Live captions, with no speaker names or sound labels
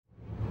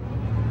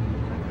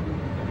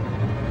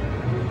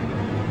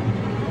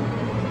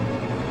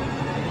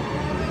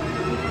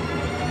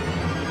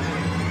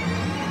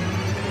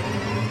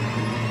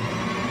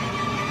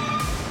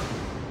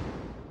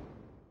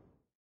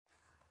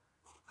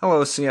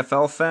Hello,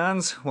 CFL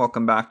fans.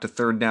 Welcome back to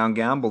Third Down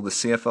Gamble, the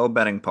CFL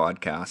betting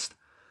podcast.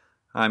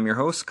 I'm your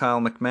host, Kyle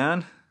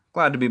McMahon.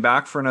 Glad to be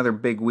back for another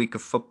big week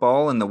of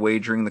football and the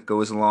wagering that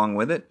goes along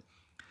with it.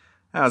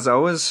 As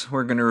always,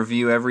 we're going to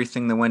review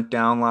everything that went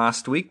down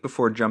last week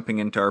before jumping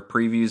into our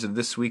previews of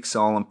this week's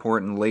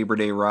all-important Labor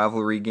Day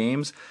rivalry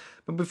games.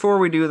 But before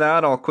we do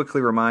that, I'll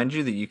quickly remind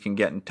you that you can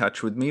get in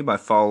touch with me by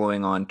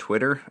following on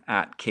Twitter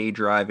at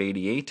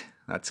KDrive88.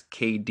 That's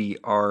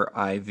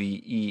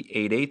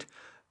KDRIVE88.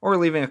 Or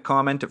leaving a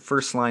comment at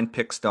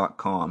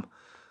firstlinepicks.com.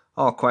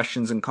 All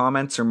questions and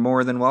comments are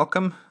more than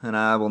welcome, and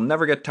I will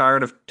never get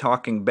tired of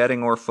talking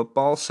betting or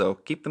football, so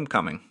keep them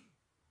coming.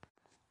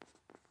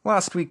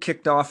 Last week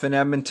kicked off in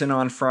Edmonton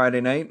on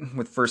Friday night,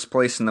 with first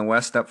place in the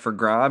West up for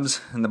grabs,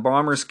 and the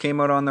Bombers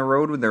came out on the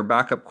road with their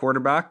backup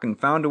quarterback and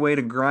found a way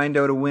to grind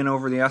out a win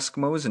over the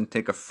Eskimos and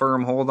take a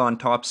firm hold on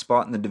top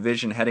spot in the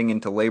division heading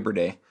into Labor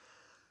Day.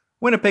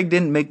 Winnipeg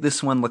didn't make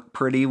this one look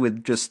pretty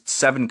with just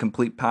 7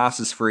 complete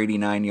passes for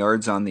 89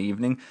 yards on the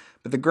evening,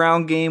 but the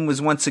ground game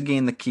was once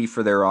again the key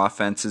for their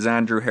offense as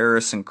Andrew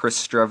Harris and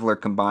Chris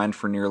Streveler combined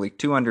for nearly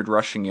 200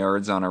 rushing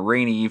yards on a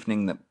rainy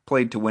evening that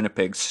played to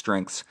Winnipeg's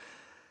strengths.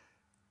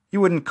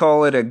 You wouldn't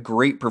call it a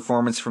great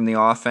performance from the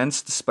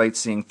offense despite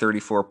seeing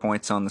 34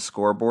 points on the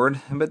scoreboard,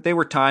 but they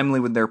were timely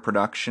with their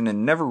production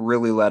and never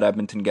really let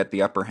Edmonton get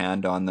the upper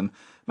hand on them,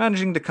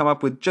 managing to come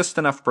up with just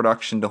enough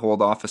production to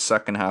hold off a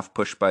second-half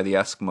push by the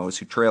Eskimos,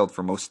 who trailed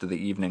for most of the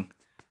evening.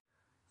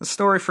 The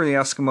story for the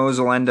Eskimos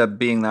will end up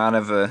being that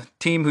of a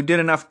team who did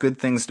enough good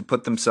things to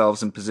put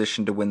themselves in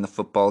position to win the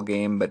football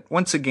game, but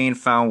once again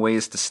found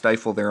ways to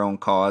stifle their own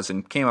cause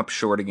and came up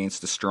short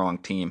against a strong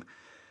team.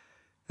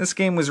 This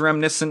game was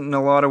reminiscent in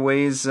a lot of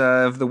ways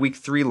of the Week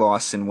 3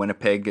 loss in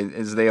Winnipeg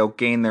as they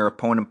outgained their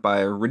opponent by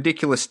a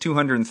ridiculous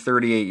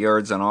 238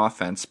 yards on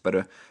offense, but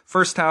a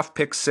first-half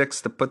pick six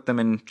to put them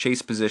in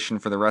chase position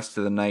for the rest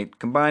of the night,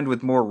 combined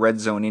with more red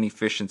zone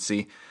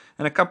inefficiency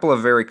and a couple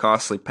of very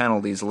costly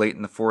penalties late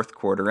in the fourth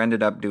quarter,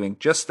 ended up doing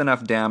just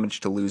enough damage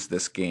to lose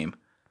this game.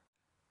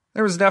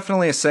 There was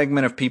definitely a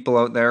segment of people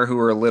out there who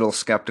were a little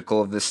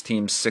skeptical of this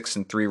team's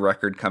 6-3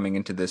 record coming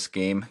into this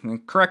game,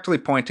 and correctly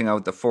pointing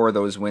out that 4 of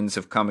those wins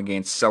have come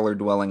against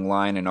cellar-dwelling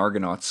Lion and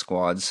Argonaut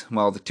squads,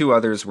 while the 2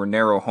 others were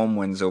narrow home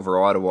wins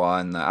over Ottawa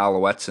and the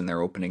Alouettes in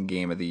their opening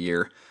game of the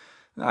year.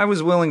 I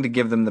was willing to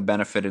give them the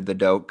benefit of the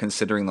doubt,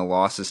 considering the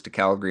losses to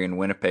Calgary and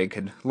Winnipeg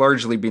had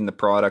largely been the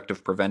product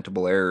of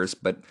preventable errors,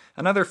 but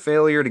another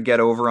failure to get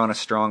over on a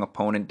strong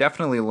opponent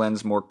definitely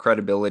lends more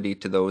credibility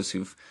to those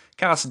who've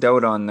cast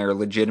doubt on their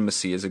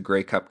legitimacy as a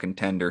Grey Cup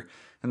contender,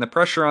 and the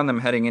pressure on them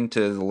heading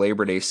into the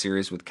Labor Day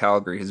series with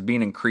Calgary has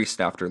been increased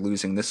after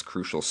losing this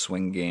crucial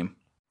swing game.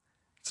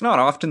 It's not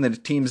often that a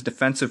team's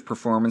defensive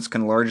performance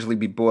can largely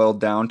be boiled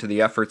down to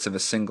the efforts of a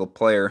single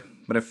player,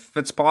 but if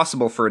it's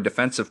possible for a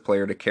defensive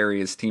player to carry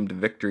his team to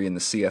victory in the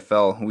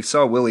CFL, we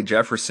saw Willie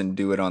Jefferson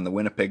do it on the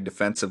Winnipeg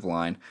defensive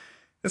line.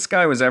 This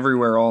guy was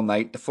everywhere all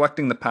night,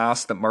 deflecting the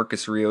pass that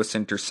Marcus Rios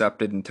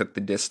intercepted and took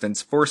the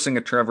distance, forcing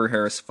a Trevor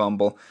Harris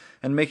fumble,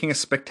 and making a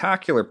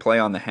spectacular play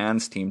on the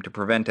hands team to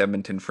prevent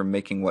Edmonton from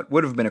making what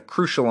would have been a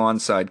crucial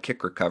onside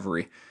kick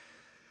recovery.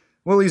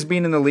 Willie's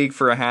been in the league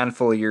for a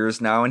handful of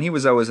years now, and he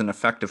was always an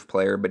effective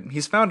player, but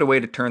he's found a way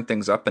to turn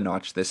things up a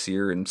notch this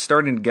year and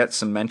starting to get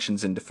some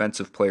mentions in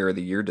Defensive Player of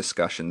the Year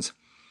discussions.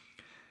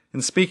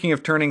 And speaking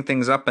of turning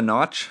things up a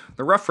notch,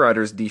 the Rough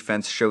Riders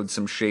defense showed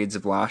some shades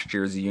of last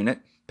year's unit,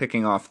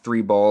 picking off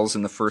 3 balls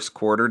in the first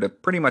quarter to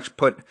pretty much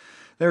put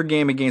their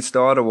game against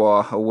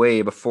Ottawa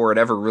away before it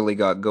ever really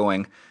got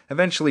going,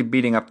 eventually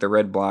beating up the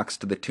Red Blacks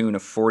to the tune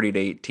of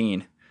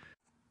 40-18.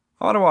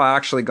 Ottawa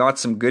actually got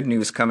some good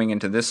news coming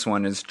into this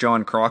one as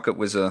John Crockett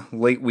was a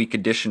late week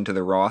addition to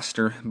the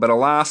roster, but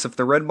alas, if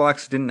the Red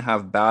Blacks didn't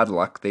have bad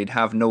luck, they'd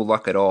have no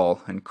luck at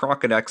all, and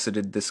Crockett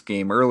exited this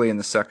game early in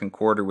the second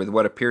quarter with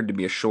what appeared to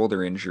be a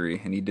shoulder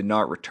injury, and he did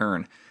not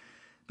return.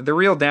 But the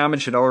real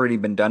damage had already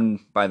been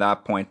done by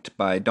that point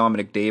by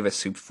Dominic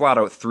Davis, who flat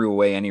out threw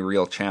away any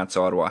real chance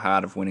Ottawa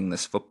had of winning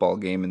this football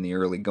game in the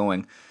early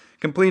going,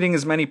 completing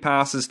as many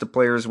passes to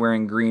players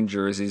wearing green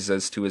jerseys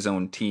as to his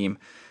own team,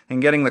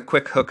 and getting the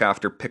quick hook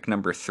after pick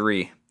number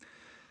 3.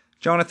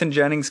 Jonathan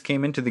Jennings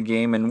came into the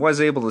game and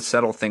was able to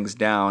settle things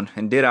down,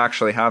 and did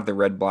actually have the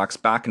Red Blacks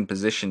back in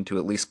position to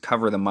at least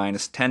cover the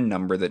 -10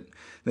 number that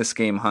this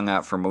game hung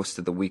at for most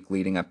of the week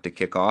leading up to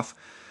kickoff.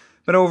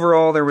 But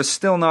overall, there was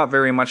still not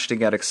very much to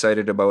get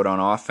excited about on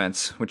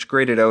offense, which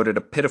graded out at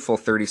a pitiful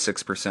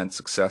 36%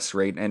 success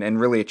rate and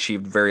really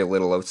achieved very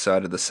little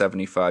outside of the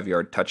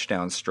 75-yard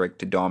touchdown strike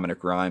to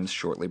Dominic Rhymes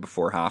shortly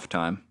before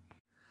halftime.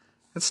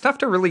 It's tough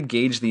to really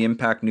gauge the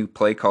impact new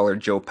play caller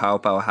Joe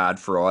Paopao had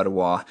for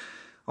Ottawa.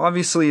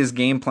 Obviously, his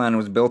game plan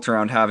was built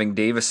around having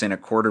Davis in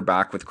at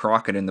quarterback with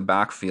Crockett in the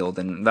backfield,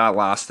 and that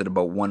lasted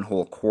about one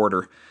whole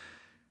quarter.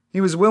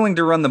 He was willing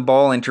to run the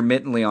ball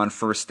intermittently on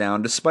first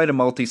down, despite a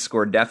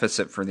multi-score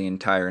deficit for the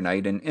entire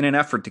night, in an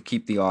effort to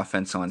keep the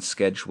offense on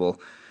schedule.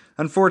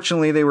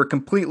 Unfortunately, they were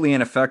completely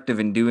ineffective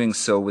in doing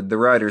so, with the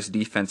Riders'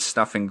 defense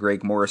stuffing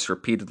Greg Morris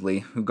repeatedly,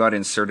 who got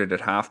inserted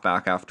at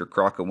halfback after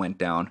Crockett went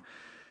down.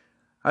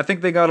 I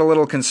think they got a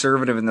little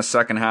conservative in the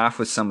second half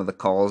with some of the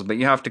calls, but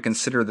you have to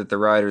consider that the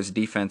Riders'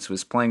 defense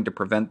was playing to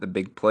prevent the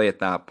big play at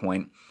that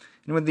point.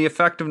 And with the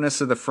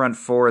effectiveness of the front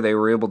four, they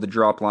were able to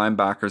drop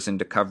linebackers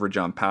into coverage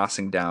on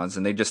passing downs,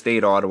 and they just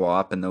ate Ottawa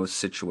up in those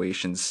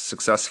situations,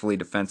 successfully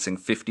defensing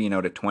 15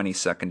 out of 20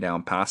 second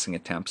down passing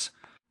attempts.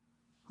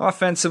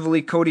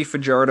 Offensively, Cody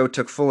Fajardo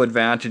took full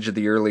advantage of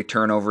the early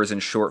turnovers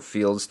and short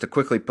fields to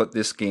quickly put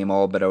this game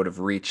all but out of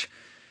reach.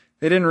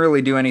 They didn't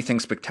really do anything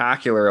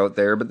spectacular out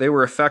there, but they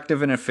were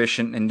effective and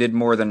efficient and did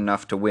more than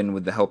enough to win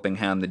with the helping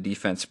hand the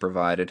defense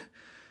provided.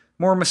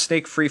 More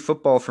mistake-free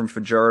football from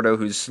Fajardo,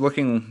 who's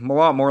looking a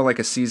lot more like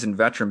a seasoned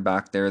veteran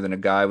back there than a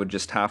guy with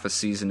just half a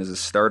season as a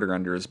starter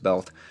under his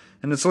belt.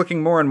 And it's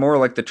looking more and more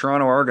like the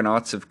Toronto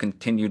Argonauts have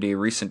continued a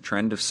recent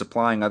trend of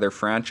supplying other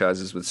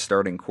franchises with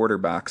starting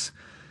quarterbacks.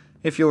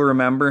 If you'll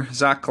remember,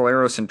 Zach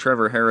Collaros and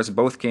Trevor Harris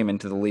both came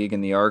into the league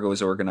in the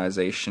Argos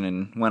organization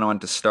and went on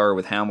to star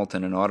with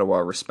Hamilton and Ottawa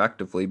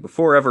respectively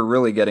before ever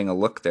really getting a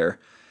look there.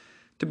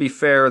 To be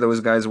fair,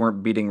 those guys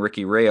weren't beating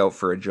Ricky Ray out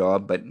for a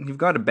job, but you've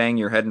got to bang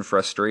your head in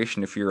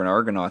frustration if you're an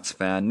Argonauts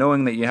fan,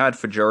 knowing that you had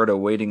Fajardo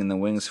waiting in the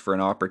wings for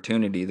an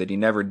opportunity that he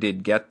never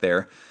did get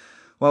there,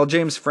 while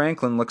James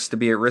Franklin looks to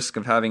be at risk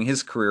of having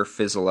his career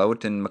fizzle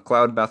out and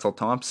McLeod Bethel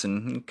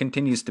Thompson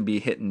continues to be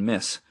hit and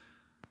miss.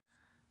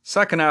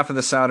 Second half of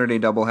the Saturday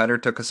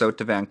doubleheader took us out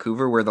to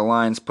Vancouver, where the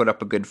Lions put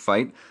up a good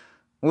fight.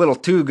 A little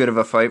too good of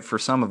a fight for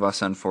some of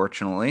us,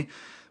 unfortunately,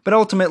 but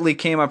ultimately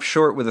came up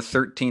short with a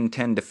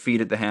 13-10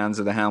 defeat at the hands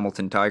of the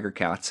Hamilton Tiger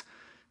Cats.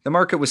 The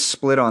market was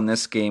split on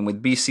this game,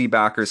 with BC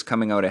backers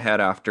coming out ahead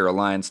after a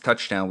Lions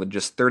touchdown with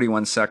just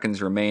 31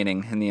 seconds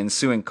remaining, and the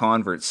ensuing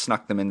convert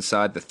snuck them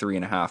inside the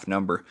 3.5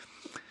 number.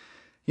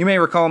 You may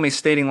recall me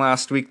stating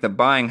last week that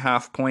buying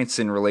half points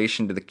in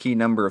relation to the key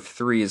number of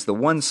 3 is the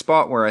one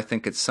spot where I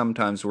think it's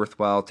sometimes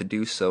worthwhile to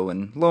do so,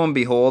 and lo and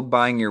behold,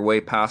 buying your way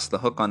past the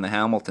hook on the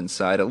Hamilton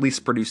side at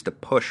least produced a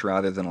push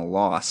rather than a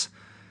loss.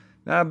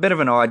 A bit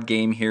of an odd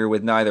game here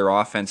with neither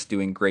offense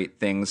doing great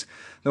things,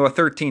 though a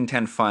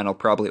 13-10 final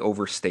probably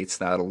overstates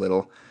that a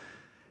little.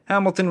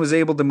 Hamilton was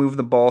able to move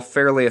the ball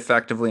fairly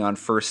effectively on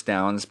first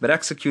downs, but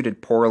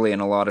executed poorly in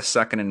a lot of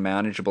second and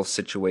manageable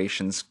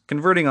situations,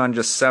 converting on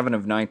just 7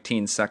 of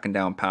 19 second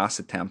down pass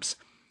attempts.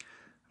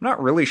 I'm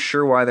not really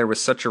sure why there was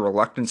such a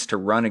reluctance to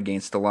run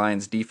against the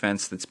Lions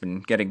defense that's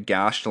been getting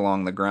gashed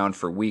along the ground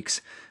for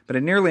weeks, but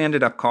it nearly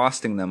ended up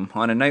costing them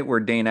on a night where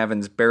Dane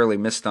Evans barely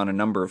missed on a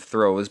number of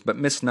throws, but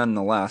missed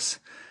nonetheless,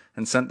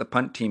 and sent the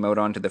punt team out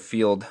onto the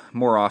field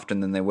more often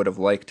than they would have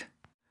liked.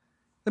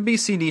 The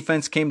BC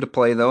defense came to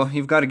play, though.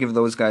 You've got to give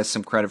those guys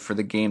some credit for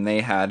the game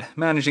they had,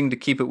 managing to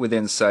keep it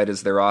within sight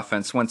as their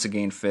offense once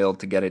again failed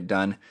to get it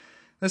done.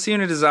 This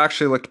unit has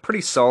actually looked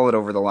pretty solid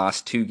over the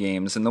last 2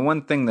 games, and the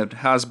one thing that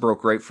has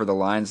broke right for the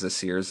Lions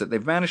this year is that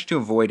they've managed to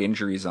avoid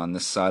injuries on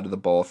this side of the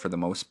ball for the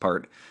most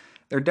part.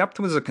 Their depth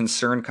was a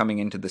concern coming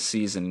into the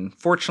season.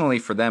 Fortunately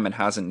for them, it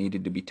hasn't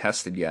needed to be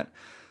tested yet.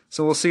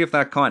 So we'll see if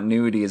that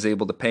continuity is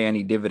able to pay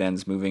any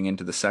dividends moving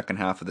into the second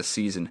half of the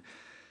season.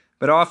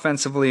 But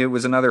offensively, it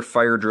was another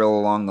fire drill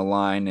along the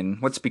line, and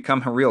what's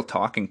become a real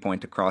talking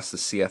point across the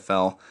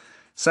CFL.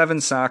 7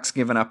 sacks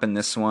given up in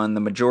this one,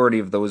 the majority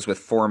of those with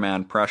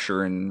 4-man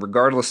pressure, and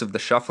regardless of the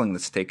shuffling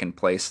that's taken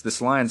place,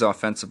 this Lions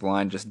offensive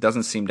line just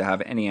doesn't seem to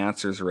have any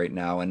answers right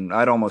now, and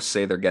I'd almost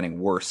say they're getting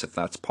worse if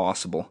that's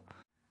possible.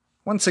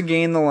 Once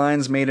again, the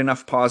Lions made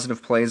enough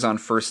positive plays on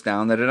first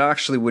down that it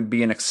actually would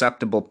be an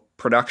acceptable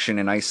production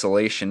in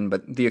isolation,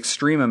 but the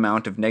extreme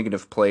amount of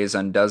negative plays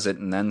undoes it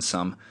and then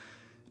some.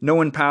 No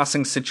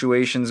in-passing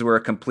situations were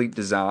a complete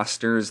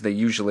disaster, as they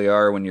usually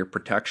are when your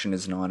protection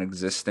is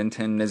non-existent,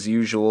 and as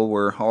usual,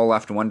 we're all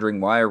left wondering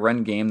why a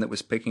run game that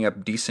was picking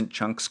up decent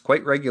chunks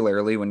quite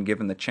regularly when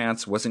given the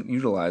chance wasn't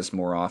utilized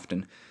more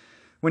often.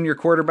 When your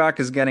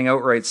quarterback is getting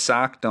outright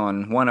sacked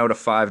on 1 out of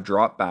 5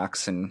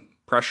 dropbacks and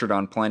pressured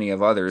on plenty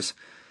of others,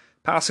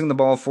 passing the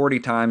ball 40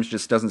 times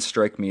just doesn't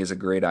strike me as a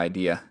great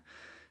idea.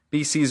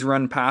 BC's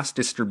run-pass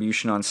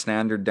distribution on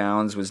standard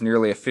downs was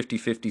nearly a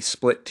 50-50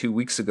 split 2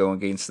 weeks ago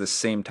against this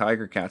same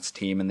Tiger Cats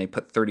team, and they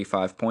put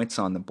 35 points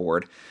on the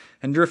board.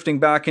 And drifting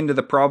back into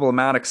the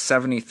problematic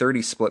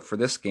 70-30 split for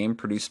this game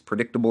produced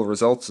predictable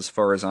results as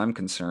far as I'm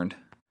concerned.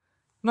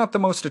 Not the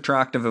most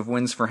attractive of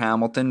wins for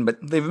Hamilton, but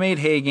they've made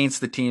hay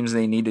against the teams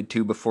they needed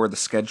to before the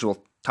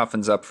schedule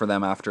toughens up for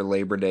them after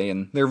Labor Day,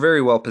 and they're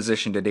very well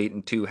positioned at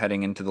 8-2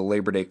 heading into the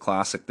Labor Day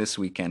Classic this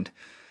weekend.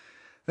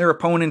 Their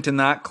opponent in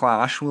that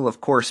clash will of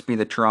course be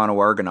the Toronto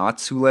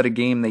Argonauts, who let a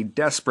game they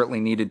desperately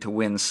needed to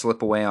win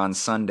slip away on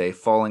Sunday,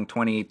 falling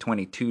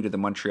 28-22 to the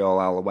Montreal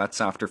Alouettes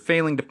after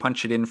failing to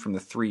punch it in from the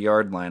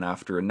 3-yard line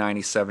after a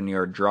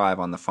 97-yard drive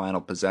on the final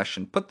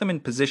possession put them in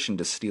position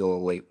to steal a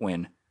late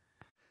win.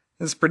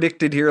 As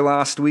predicted here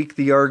last week,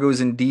 the Argos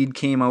indeed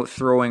came out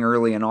throwing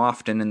early and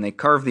often, and they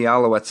carved the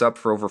Alouettes up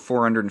for over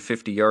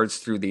 450 yards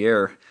through the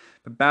air,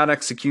 but bad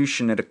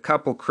execution at a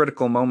couple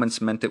critical moments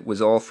meant it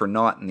was all for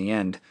naught in the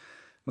end.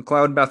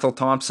 McLeod Bethel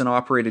Thompson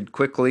operated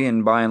quickly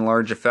and by and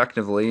large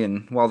effectively,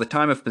 and while the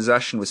time of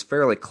possession was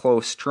fairly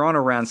close,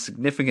 Toronto ran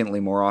significantly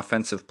more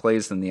offensive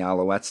plays than the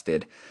Alouettes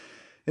did.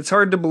 It's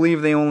hard to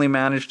believe they only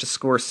managed to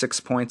score 6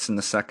 points in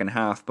the second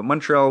half, but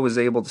Montreal was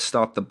able to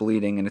stop the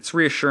bleeding, and it's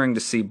reassuring to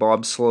see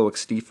Bob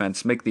Slowick's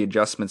defense make the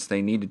adjustments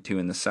they needed to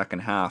in the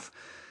second half.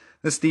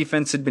 This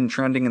defense had been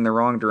trending in the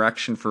wrong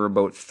direction for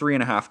about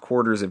 3.5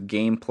 quarters of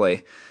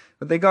gameplay,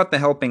 but they got the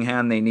helping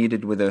hand they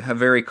needed with a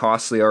very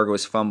costly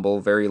Argos fumble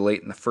very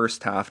late in the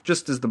first half,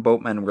 just as the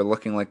Boatmen were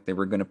looking like they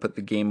were going to put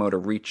the game out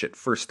of reach at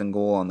 1st and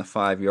goal on the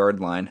 5-yard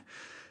line.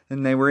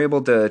 And they were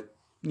able to,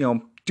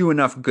 do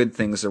enough good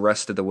things the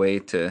rest of the way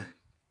to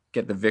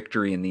get the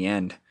victory in the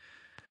end.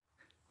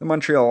 The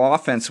Montreal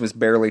offense was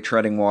barely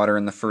treading water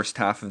in the first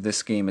half of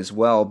this game as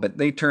well, but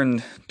they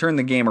turned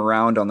the game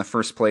around on the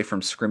first play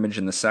from scrimmage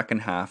in the second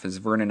half as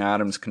Vernon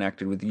Adams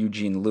connected with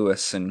Eugene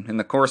Lewis, and in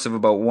the course of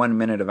about 1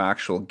 minute of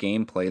actual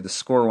gameplay, the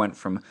score went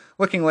from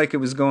looking like it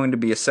was going to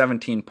be a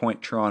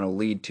 17-point Toronto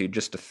lead to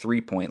just a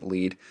 3-point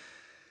lead.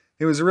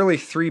 It was really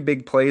 3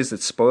 big plays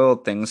that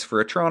spoiled things for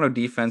a Toronto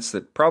defense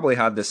that probably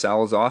had this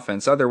Owls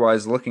offense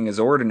otherwise looking as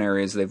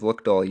ordinary as they've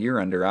looked all year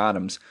under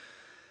Adams.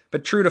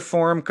 But true to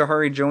form,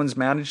 Kahari Jones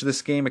managed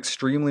this game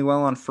extremely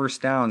well on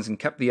first downs and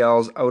kept the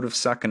Owls out of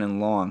 2nd and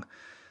long.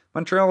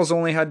 Montreal's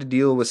only had to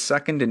deal with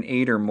 2nd and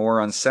 8 or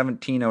more on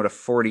 17 out of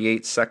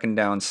 48 second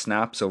down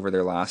snaps over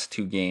their last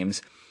 2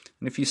 games.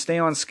 And if you stay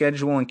on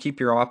schedule and keep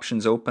your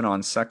options open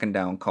on second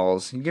down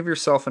calls, you give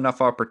yourself enough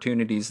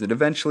opportunities that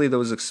eventually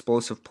those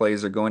explosive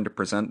plays are going to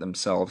present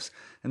themselves,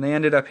 and they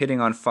ended up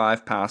hitting on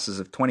 5 passes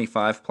of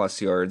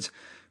 25-plus yards,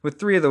 with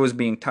 3 of those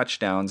being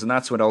touchdowns, and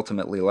that's what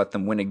ultimately let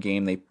them win a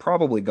game they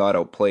probably got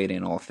outplayed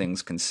in, all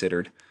things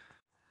considered.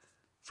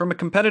 From a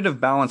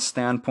competitive balance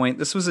standpoint,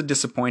 this was a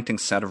disappointing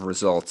set of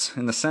results,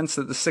 in the sense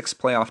that the 6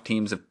 playoff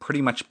teams have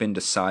pretty much been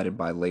decided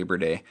by Labor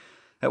Day.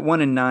 At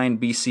 1-9,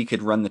 BC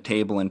could run the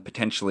table and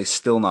potentially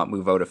still not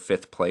move out of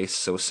 5th place,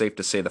 so safe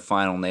to say the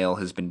final nail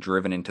has been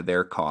driven into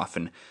their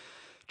coffin.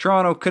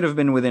 Toronto could have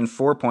been within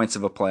 4 points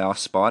of a playoff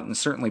spot and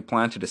certainly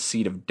planted a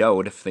seed of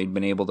doubt if they'd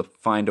been able to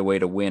find a way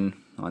to win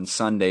on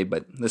Sunday,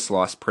 but this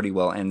loss pretty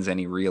well ends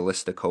any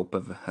realistic hope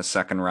of a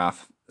second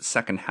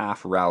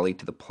half rally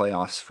to the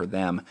playoffs for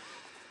them.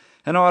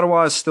 And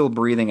Ottawa is still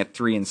breathing at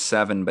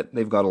 3-7, but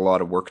they've got a lot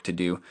of work to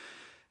do.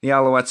 The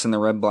Alouettes and the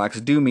Red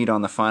Blacks do meet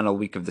on the final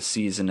week of the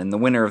season, and the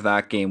winner of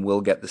that game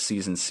will get the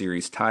season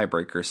series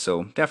tiebreaker,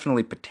 so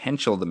definitely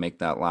potential to make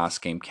that last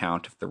game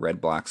count if the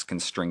Red Blacks can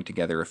string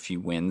together a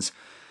few wins.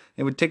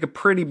 It would take a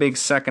pretty big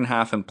second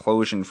half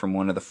implosion from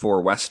one of the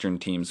 4 Western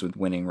teams with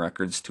winning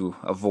records to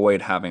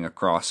avoid having a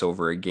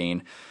crossover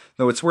again,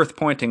 though it's worth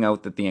pointing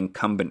out that the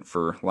incumbent,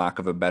 for lack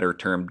of a better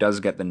term,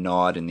 does get the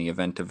nod in the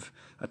event of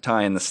a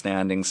tie in the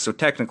standings, so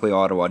technically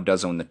Ottawa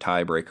does own the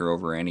tiebreaker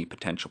over any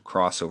potential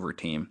crossover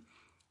team.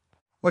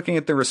 Looking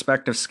at their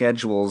respective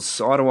schedules,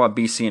 Ottawa,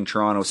 BC, and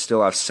Toronto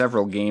still have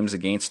several games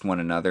against one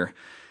another.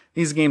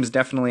 These games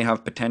definitely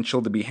have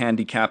potential to be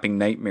handicapping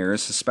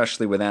nightmares,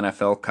 especially with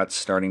NFL cuts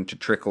starting to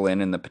trickle in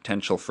and the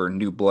potential for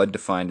new blood to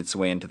find its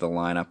way into the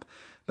lineup.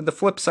 But the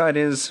flip side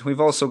is, we've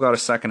also got a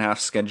second half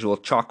schedule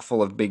chock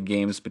full of big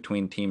games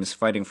between teams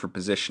fighting for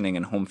positioning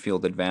and home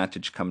field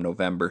advantage come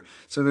November,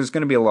 so there's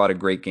going to be a lot of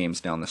great games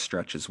down the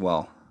stretch as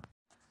well.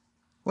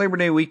 Labor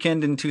Day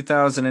weekend in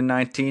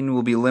 2019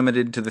 will be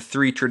limited to the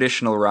 3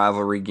 traditional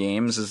rivalry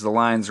games, as the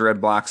Lions, Red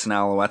Blacks, and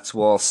Alouettes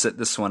will all sit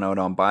this one out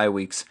on bye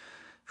weeks.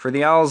 For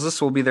the Owls, this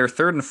will be their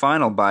 3rd and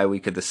final bye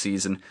week of the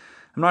season.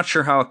 I'm not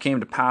sure how it came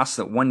to pass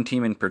that one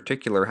team in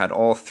particular had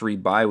all 3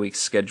 bye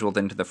weeks scheduled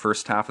into the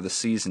first half of the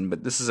season,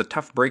 but this is a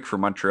tough break for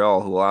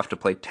Montreal, who will have to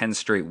play 10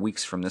 straight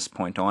weeks from this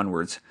point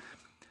onwards.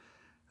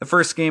 The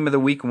first game of the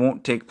week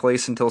won't take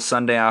place until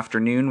Sunday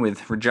afternoon,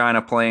 with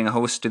Regina playing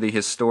host to the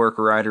historic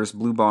Riders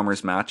Blue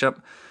Bombers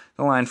matchup.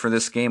 The line for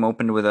this game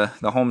opened with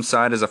the home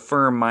side as a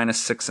firm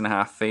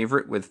 -6.5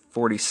 favorite, with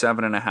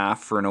 47.5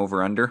 for an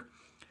over-under.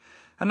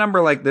 A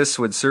number like this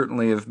would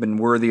certainly have been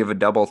worthy of a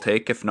double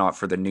take if not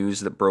for the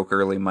news that broke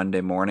early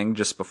Monday morning,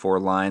 just before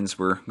lines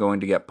were going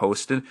to get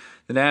posted,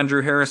 that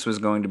Andrew Harris was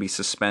going to be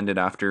suspended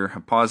after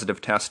a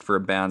positive test for a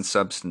banned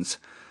substance.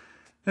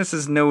 This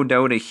is no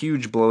doubt a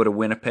huge blow to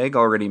Winnipeg,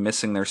 already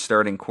missing their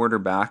starting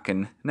quarterback,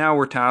 and now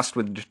we're tasked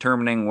with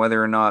determining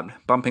whether or not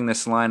bumping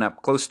this line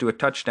up close to a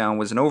touchdown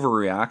was an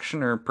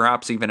overreaction or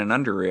perhaps even an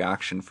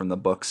underreaction from the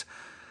books.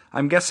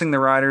 I'm guessing the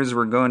Riders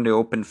were going to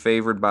open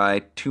favored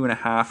by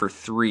 2.5 or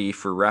 3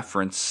 for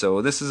reference, so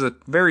this is a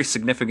very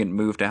significant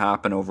move to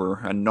happen over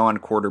a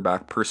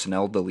non-quarterback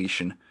personnel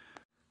deletion.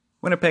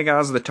 Winnipeg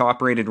has the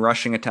top-rated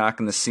rushing attack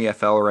in the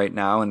CFL right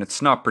now, and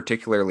it's not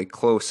particularly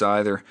close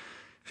either.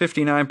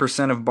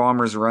 59% of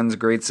Bombers' runs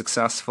grade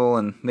successful,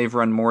 and they've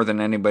run more than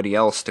anybody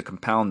else to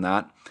compound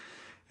that.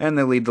 And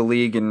they lead the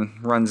league in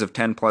runs of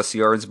 10-plus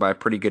yards by a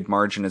pretty good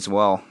margin as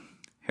well.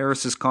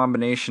 Harris's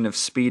combination of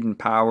speed and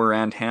power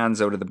and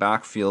hands out of the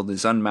backfield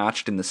is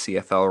unmatched in the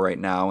CFL right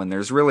now, and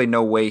there's really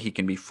no way he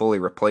can be fully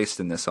replaced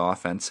in this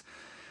offense.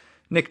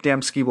 Nick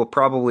Dembski will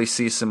probably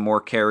see some more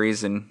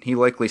carries, and he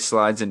likely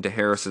slides into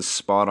Harris's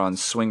spot on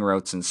swing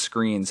routes and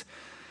screens.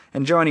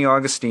 And Johnny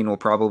Augustine will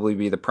probably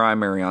be the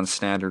primary on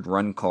standard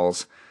run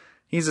calls.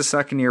 He's a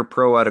second-year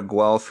pro out of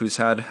Guelph who's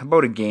had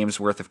about a game's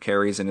worth of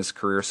carries in his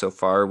career so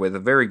far, with a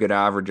very good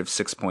average of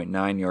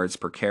 6.9 yards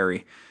per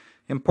carry.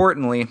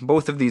 Importantly,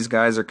 both of these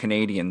guys are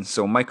Canadian,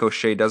 so Mike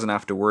O'Shea doesn't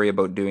have to worry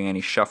about doing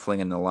any shuffling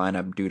in the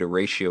lineup due to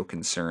ratio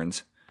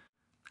concerns.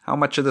 How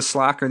much of the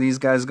slack are these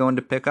guys going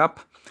to pick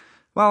up?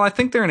 Well, I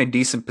think they're in a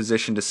decent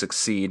position to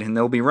succeed, and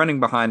they'll be running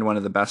behind one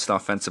of the best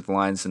offensive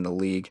lines in the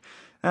league,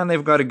 and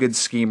they've got a good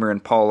schemer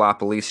in Paul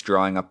LaPolice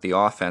drawing up the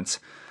offense.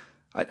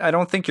 I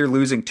don't think you're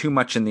losing too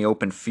much in the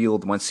open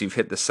field once you've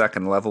hit the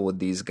second level with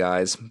these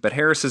guys, but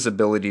Harris's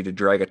ability to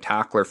drag a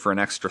tackler for an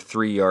extra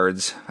 3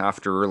 yards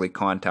after early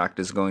contact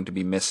is going to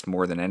be missed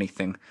more than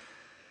anything.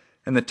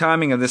 And the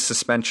timing of this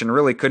suspension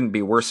really couldn't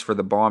be worse for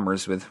the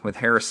Bombers, with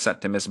Harris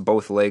set to miss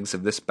both legs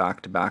of this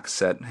back-to-back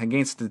set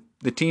against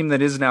the team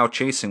that is now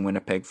chasing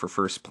Winnipeg for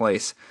first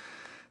place.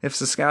 If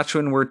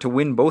Saskatchewan were to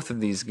win both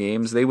of these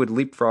games, they would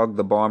leapfrog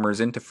the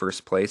Bombers into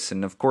first place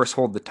and of course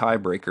hold the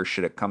tiebreaker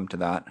should it come to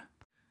that.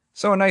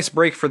 So a nice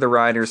break for the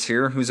Riders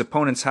here, whose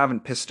opponents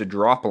haven't pissed a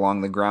drop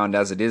along the ground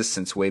as it is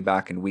since way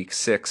back in Week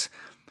 6.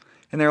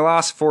 In their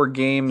last 4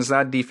 games,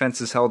 that defense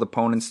has held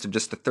opponents to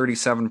just a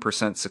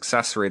 37%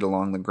 success rate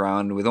along the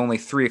ground, with only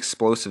 3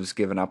 explosives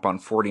given up on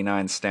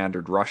 49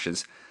 standard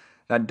rushes.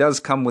 That does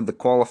come with the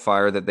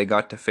qualifier that they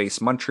got to face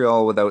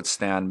Montreal without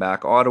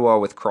Stanback, Ottawa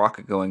with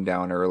Crockett going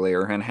down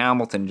earlier, and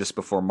Hamilton just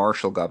before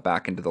Marshall got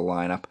back into the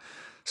lineup.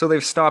 So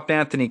they've stopped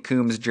Anthony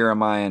Coombs,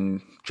 Jeremiah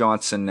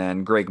Johnson,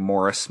 and Greg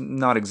Morris.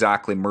 Not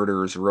exactly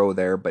murderer's row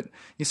there, but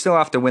you still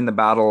have to win the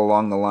battle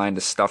along the line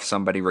to stuff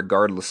somebody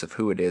regardless of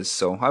who it is,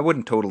 so I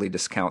wouldn't totally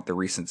discount the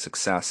recent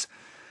success.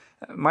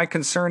 My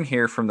concern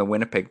here from the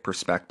Winnipeg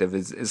perspective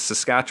is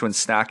Saskatchewan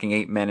stacking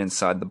 8 men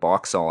inside the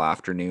box all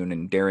afternoon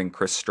and daring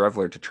Chris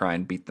Streveler to try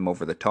and beat them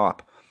over the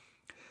top.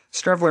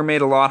 Streveler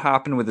made a lot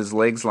happen with his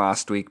legs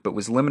last week, but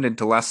was limited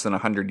to less than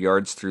 100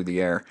 yards through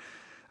the air.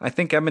 I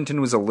think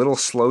Edmonton was a little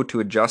slow to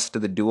adjust to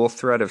the dual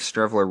threat of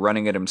Streveler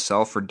running it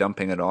himself or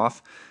dumping it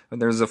off, but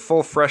there's a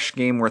full fresh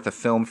game worth of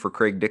film for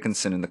Craig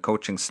Dickinson and the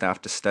coaching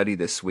staff to study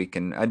this week,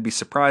 and I'd be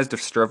surprised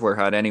if Streveler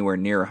had anywhere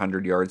near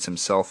 100 yards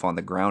himself on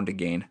the ground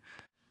again.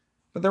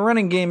 But the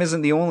running game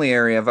isn't the only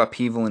area of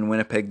upheaval in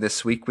Winnipeg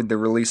this week, with the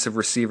release of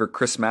receiver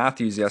Chris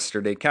Matthews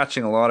yesterday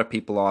catching a lot of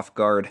people off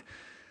guard.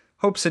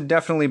 Hopes had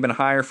definitely been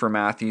higher for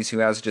Matthews, who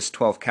has just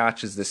 12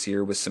 catches this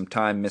year with some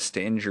time missed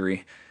to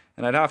injury,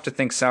 and I'd have to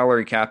think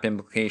salary cap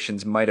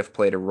implications might have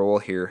played a role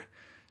here.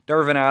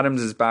 Darvin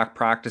Adams is back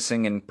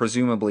practicing and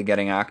presumably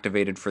getting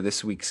activated for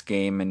this week's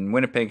game, and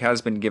Winnipeg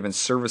has been given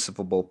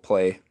serviceable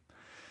play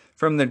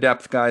from their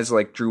depth guys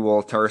like Drew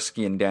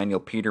Woltarski and Daniel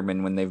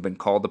Peterman when they've been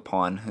called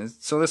upon.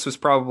 So this was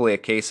probably a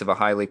case of a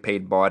highly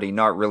paid body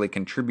not really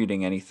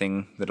contributing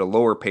anything that a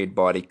lower paid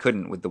body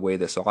couldn't with the way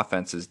this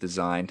offense is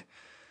designed.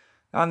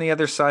 On the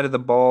other side of the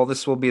ball,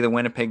 this will be the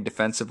Winnipeg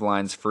defensive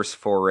line's first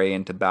foray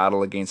into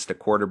battle against a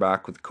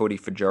quarterback with Cody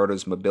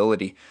Fajardo's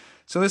mobility,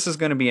 so this is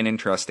going to be an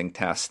interesting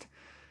test.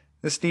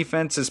 This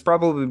defense has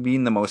probably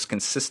been the most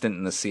consistent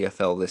in the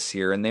CFL this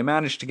year, and they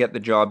managed to get the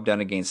job done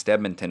against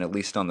Edmonton, at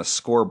least on the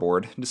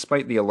scoreboard,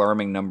 despite the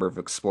alarming number of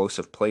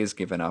explosive plays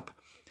given up.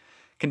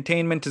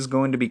 Containment is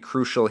going to be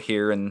crucial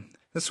here, and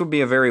this would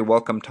be a very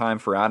welcome time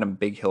for Adam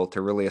Bighill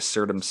to really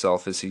assert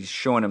himself as he's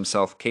shown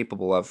himself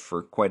capable of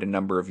for quite a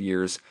number of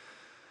years.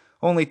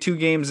 Only 2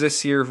 games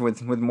this year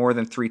with more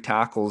than 3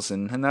 tackles,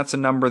 and that's a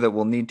number that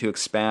will need to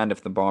expand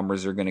if the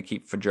Bombers are going to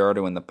keep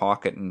Fajardo in the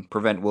pocket and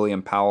prevent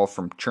William Powell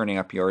from churning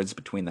up yards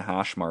between the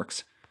hash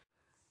marks.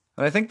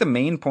 But I think the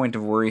main point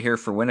of worry here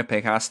for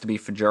Winnipeg has to be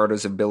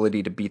Fajardo's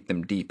ability to beat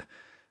them deep.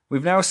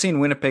 We've now seen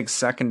Winnipeg's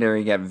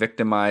secondary get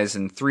victimized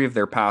in 3 of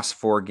their past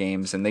 4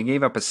 games, and they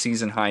gave up a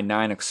season-high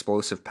 9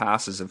 explosive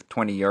passes of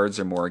 20 yards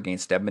or more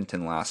against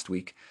Edmonton last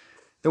week.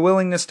 The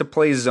willingness to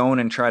play zone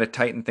and try to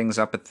tighten things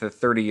up at the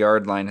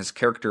 30-yard line has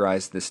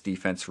characterized this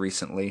defense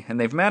recently, and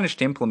they've managed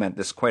to implement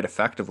this quite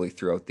effectively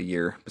throughout the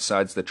year,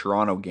 besides the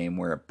Toronto game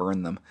where it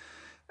burned them.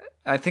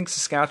 I think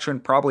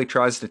Saskatchewan probably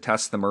tries to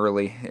test them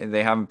early.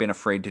 They haven't been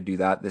afraid to do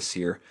that this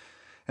year.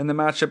 And the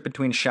matchup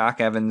between Shaq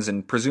Evans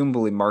and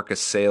presumably Marcus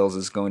Sayles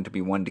is going to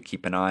be one to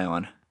keep an eye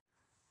on.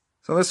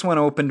 So this one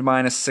opened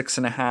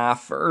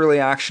 -6.5. Early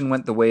action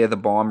went the way of the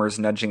Bombers,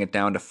 nudging it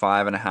down to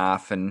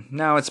 5.5, and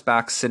now it's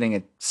back sitting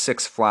at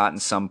 6 flat in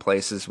some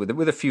places, with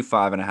a few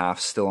 5.5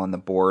 still on the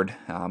board.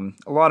 A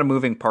lot of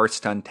moving parts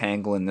to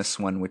untangle in this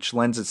one, which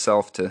lends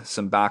itself to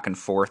some back and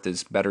forth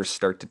as bettors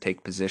start to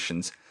take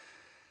positions.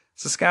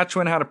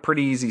 Saskatchewan had a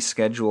pretty easy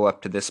schedule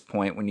up to this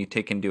point when you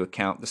take into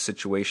account the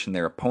situation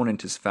their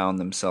opponent has found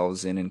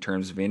themselves in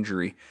terms of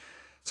injury.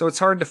 So it's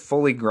hard to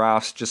fully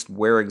grasp just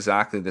where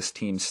exactly this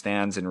team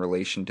stands in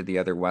relation to the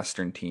other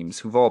Western teams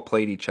who've all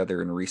played each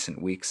other in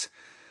recent weeks.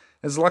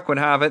 As luck would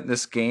have it,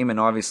 this game, and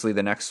obviously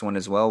the next one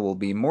as well, will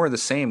be more the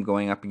same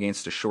going up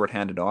against a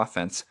short-handed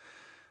offense.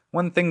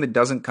 One thing that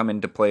doesn't come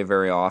into play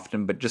very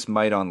often, but just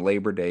might on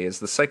Labor Day, is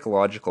the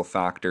psychological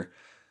factor.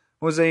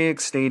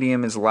 Mosaic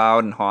Stadium is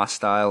loud and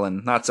hostile,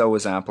 and that's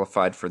always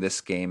amplified for this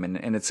game,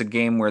 and it's a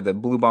game where the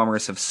Blue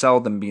Bombers have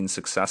seldom been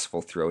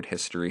successful throughout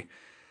history.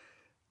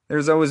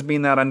 There's always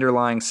been that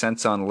underlying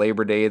sense on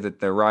Labor Day that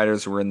the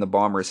Riders were in the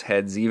Bombers'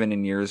 heads even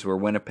in years where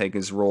Winnipeg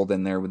has rolled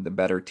in there with the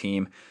better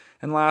team.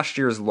 And last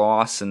year's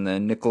loss and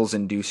the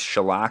Nichols-induced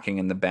shellacking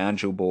in the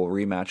Banjo Bowl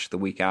rematch the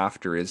week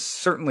after is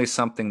certainly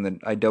something that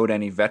I doubt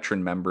any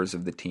veteran members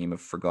of the team have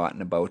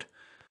forgotten about.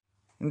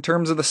 In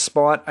terms of the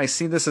spot, I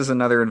see this as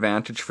another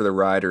advantage for the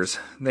Riders.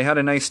 They had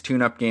a nice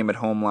tune-up game at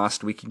home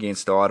last week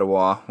against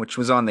Ottawa, which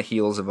was on the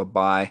heels of a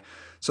bye.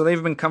 So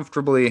they've been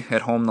comfortably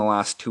at home the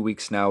last 2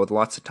 weeks now with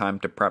lots of time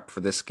to prep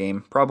for this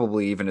game,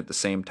 probably even at the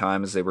same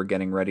time as they were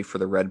getting ready for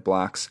the Red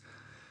Blacks.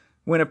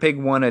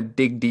 Winnipeg won a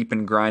dig deep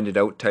and grind it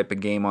out type of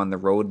game on the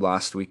road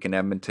last week in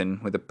Edmonton,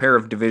 with a pair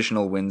of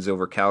divisional wins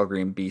over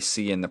Calgary and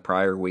BC in the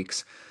prior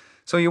weeks.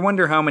 So you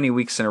wonder how many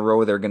weeks in a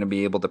row they're going to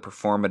be able to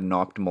perform at an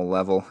optimal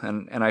level,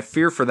 and I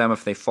fear for them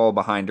if they fall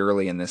behind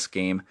early in this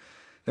game.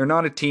 They're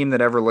not a team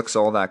that ever looks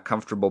all that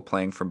comfortable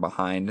playing from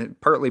behind,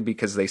 partly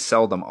because they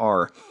seldom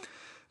are.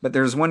 But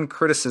there's one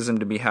criticism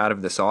to be had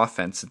of this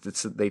offense.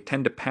 It's that they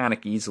tend to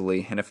panic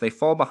easily, and if they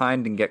fall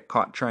behind and get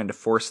caught trying to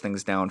force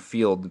things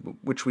downfield,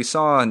 which we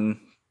saw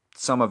in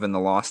some of in the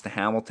loss to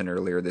Hamilton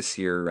earlier this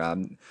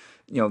year,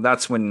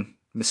 that's when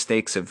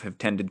mistakes have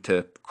tended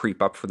to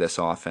creep up for this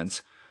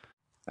offense.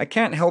 I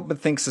can't help but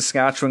think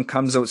Saskatchewan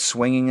comes out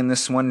swinging in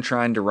this one,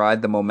 trying to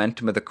ride the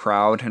momentum of the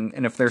crowd,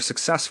 and if they're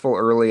successful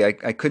early, I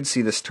could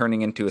see this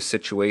turning into a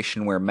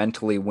situation where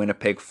mentally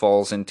Winnipeg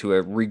falls into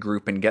a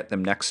regroup and get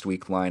them next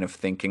week line of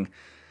thinking.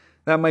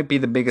 That might be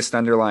the biggest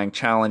underlying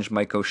challenge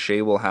Mike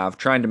O'Shea will have,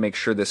 trying to make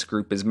sure this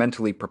group is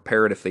mentally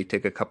prepared if they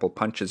take a couple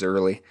punches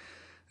early.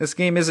 This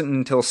game isn't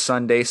until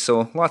Sunday,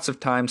 so lots of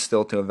time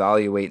still to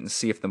evaluate and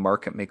see if the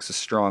market makes a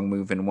strong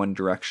move in one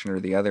direction or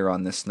the other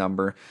on this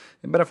number.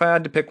 But if I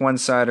had to pick one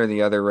side or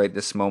the other right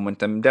this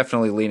moment, I'm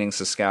definitely leaning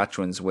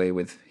Saskatchewan's way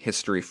with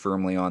history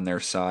firmly on their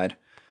side.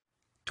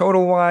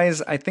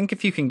 Total-wise, I think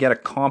if you can get a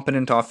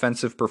competent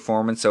offensive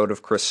performance out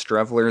of Chris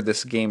Streveler,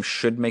 this game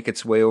should make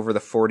its way over the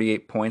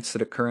 48 points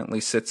that it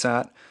currently sits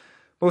at.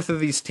 Both of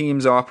these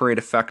teams operate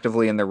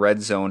effectively in the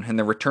red zone, and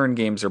the return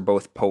games are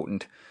both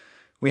potent.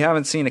 We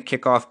haven't seen a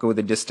kickoff go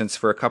the distance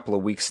for a couple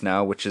of weeks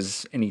now, which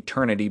is an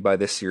eternity by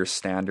this year's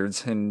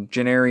standards, and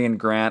Janarian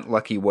Grant,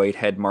 Lucky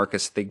Whitehead,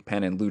 Marcus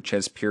Thigpen, and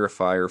Luchez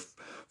Purify are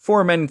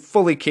four men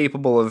fully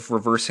capable of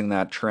reversing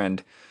that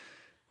trend.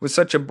 With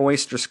such a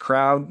boisterous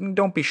crowd,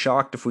 don't be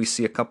shocked if we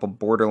see a couple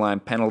borderline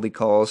penalty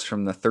calls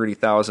from the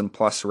 30,000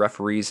 plus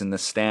referees in the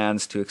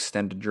stands to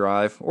extend a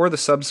drive, or the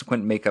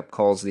subsequent makeup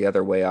calls the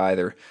other way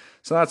either,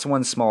 so that's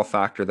one small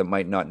factor that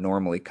might not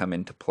normally come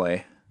into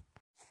play.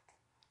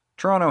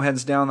 Toronto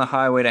heads down the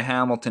highway to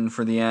Hamilton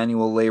for the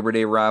annual Labor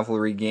Day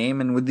rivalry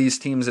game, and with these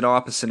teams at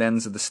opposite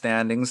ends of the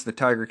standings, the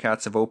Tiger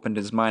Cats have opened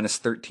as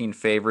 -13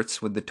 favorites,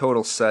 with the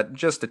total set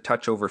just a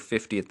touch over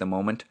 50 at the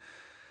moment.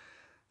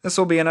 This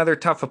will be another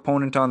tough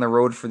opponent on the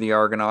road for the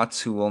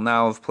Argonauts, who will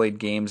now have played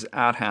games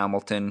at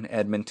Hamilton,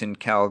 Edmonton,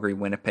 Calgary,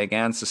 Winnipeg,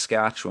 and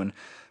Saskatchewan.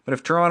 But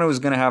if Toronto is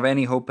going to have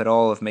any hope at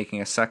all of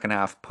making a second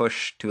half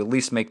push to at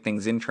least make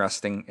things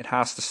interesting, it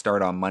has to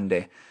start on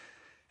Monday.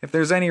 If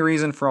there's any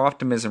reason for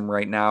optimism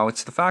right now,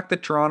 it's the fact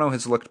that Toronto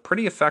has looked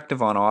pretty effective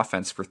on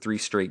offense for 3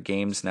 straight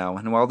games now,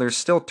 and while there's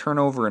still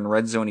turnover and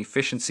red zone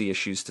efficiency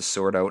issues to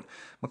sort out,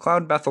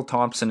 McLeod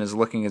Bethel-Thompson is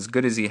looking as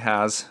good as he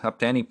has up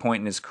to any point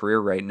in his career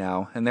right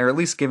now, and they're at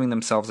least giving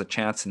themselves a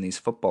chance in these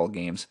football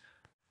games.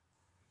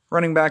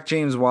 Running back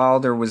James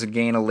Wilder was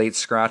again a late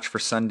scratch for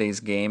Sunday's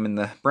game, and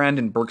the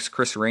Brandon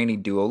Burks-Chris Rainey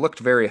duo looked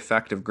very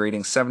effective,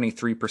 grading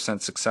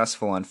 73%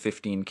 successful on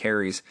 15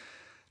 carries.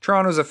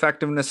 Toronto's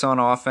effectiveness on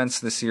offense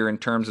this year in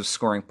terms of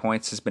scoring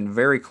points has been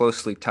very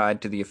closely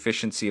tied to the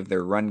efficiency of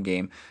their run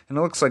game, and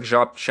it looks like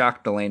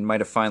Jacques Delaney might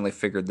have finally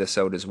figured this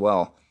out as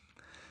well.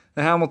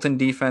 The Hamilton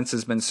defense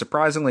has been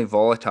surprisingly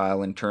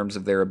volatile in terms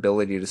of their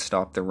ability to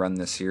stop the run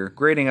this year,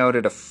 grading out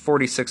at a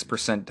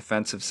 46%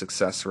 defensive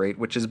success rate,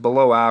 which is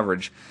below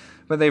average,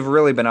 but they've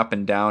really been up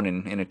and down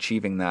in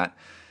achieving that.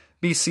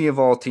 BC of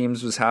all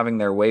teams was having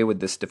their way with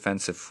this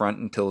defensive front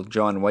until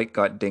John White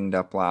got dinged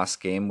up last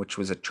game, which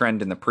was a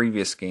trend in the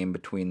previous game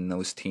between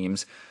those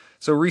teams,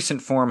 so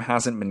recent form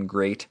hasn't been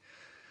great.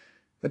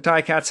 The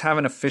Ticats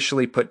haven't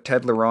officially put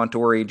Ted Laurent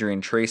or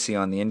Adrian Tracy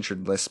on the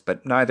injured list,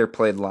 but neither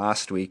played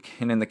last week,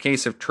 and in the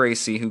case of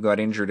Tracy, who got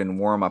injured in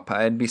warm-up,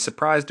 I'd be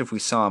surprised if we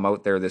saw him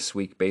out there this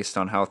week based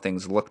on how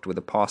things looked with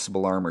a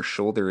possible arm or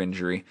shoulder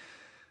injury.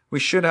 We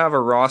should have a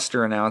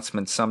roster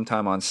announcement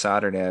sometime on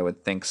Saturday, I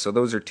would think, so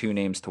those are 2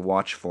 names to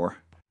watch for.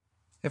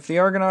 If the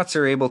Argonauts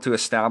are able to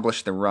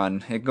establish the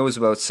run, it goes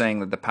without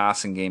saying that the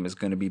passing game is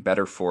going to be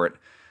better for it.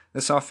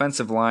 This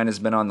offensive line has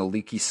been on the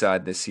leaky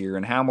side this year,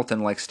 and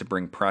Hamilton likes to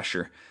bring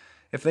pressure.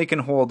 If they can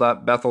hold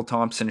up,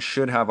 Bethel-Thompson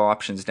should have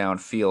options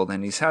downfield,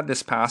 and he's had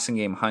this passing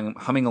game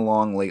humming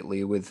along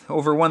lately, with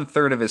over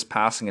 1/3 of his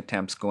passing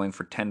attempts going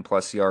for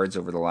 10-plus yards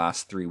over the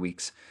last 3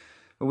 weeks.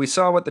 But we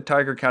saw what the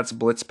Tiger Cats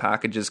blitz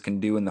packages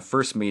can do in the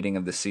first meeting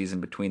of the season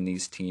between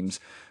these teams,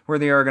 where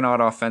the Argonaut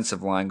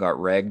offensive line got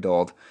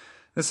ragdolled.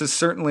 This is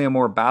certainly a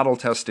more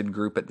battle-tested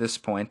group at this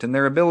point, and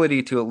their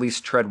ability to at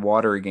least tread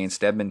water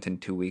against Edmonton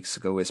 2 weeks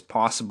ago is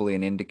possibly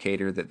an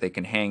indicator that they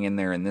can hang in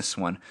there in this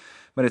one,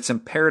 but it's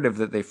imperative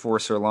that they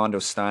force Orlando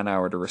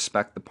Steinauer to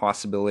respect the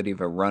possibility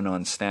of a run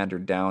on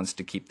Standard Downs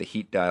to keep the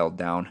heat dialed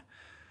down.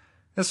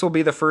 This will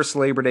be the first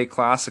Labor Day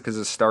Classic as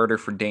a starter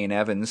for Dane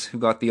Evans, who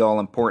got the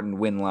all-important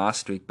win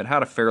last week, but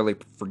had a fairly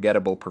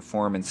forgettable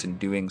performance in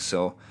doing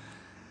so.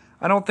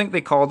 I don't think they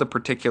called a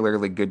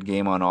particularly good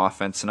game on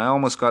offense, and I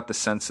almost got the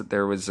sense that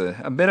there was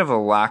a bit of a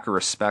lack of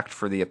respect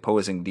for the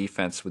opposing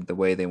defense with the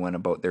way they went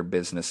about their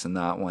business in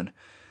that one.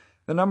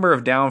 The number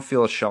of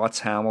downfield shots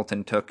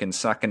Hamilton took in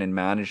second and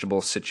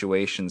manageable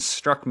situations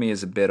struck me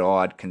as a bit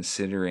odd,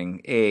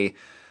 considering A,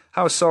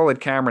 how solid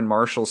Cameron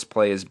Marshall's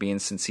play has been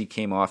since he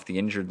came off the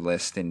injured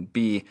list, and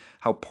B,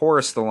 how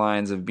porous the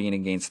Lions have been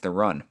against the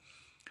run.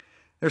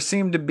 There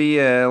seemed to be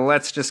a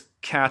let's just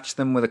catch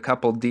them with a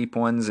couple deep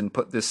ones and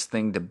put this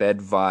thing to bed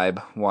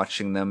vibe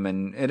watching them,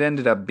 and it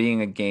ended up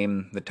being a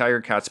game the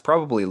Tiger Cats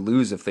probably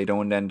lose if they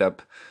don't end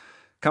up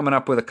coming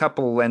up with a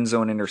couple end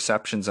zone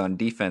interceptions on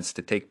defense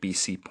to take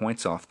BC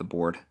points off the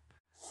board.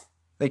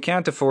 They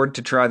can't afford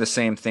to try the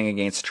same thing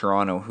against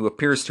Toronto, who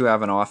appears to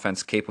have an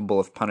offense capable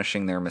of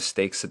punishing their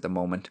mistakes at the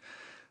moment.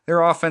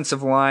 Their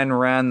offensive line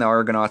ran the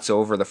Argonauts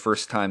over the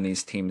first time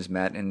these teams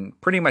met, and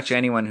pretty much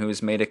anyone who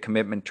has made a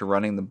commitment to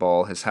running the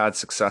ball has had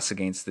success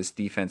against this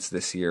defense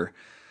this year.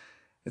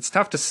 It's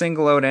tough to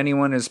single out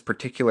anyone as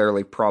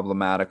particularly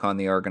problematic on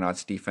the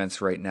Argonauts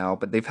defense right now,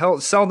 but they've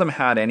seldom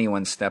had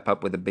anyone step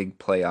up with a big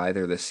play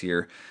either this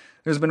year.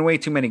 There's been way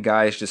too many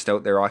guys just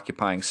out there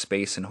occupying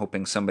space and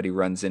hoping somebody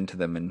runs into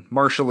them, and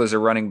Marshall is a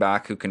running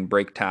back who can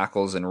break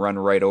tackles and run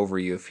right over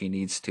you if he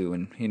needs to,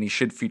 and he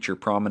should feature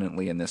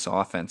prominently in this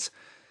offense.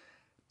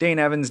 Dane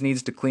Evans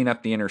needs to clean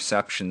up the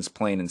interceptions,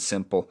 plain and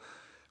simple.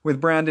 With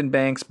Brandon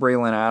Banks,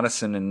 Braylon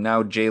Addison, and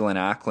now Jalen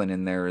Acklin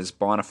in there as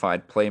bona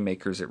fide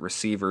playmakers at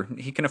receiver,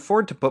 he can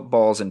afford to put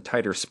balls in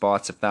tighter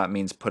spots if that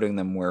means putting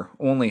them where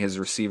only his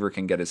receiver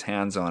can get his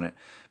hands on it,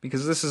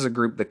 because this is a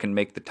group that can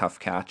make the tough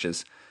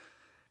catches.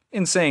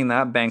 In saying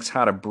that, Banks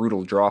had a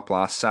brutal drop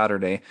last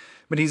Saturday,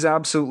 but he's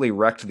absolutely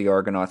wrecked the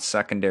Argonauts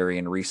secondary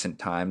in recent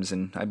times,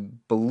 and I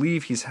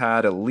believe he's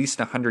had at least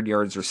 100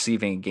 yards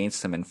receiving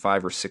against them in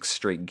 5 or 6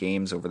 straight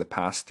games over the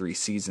past 3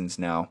 seasons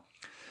now.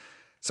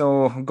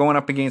 So, going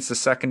up against a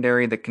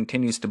secondary that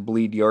continues to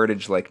bleed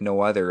yardage like no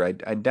other,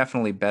 I'd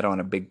definitely bet on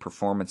a big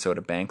performance out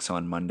of Banks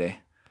on Monday.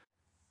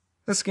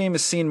 This game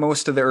has seen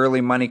most of the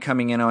early money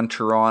coming in on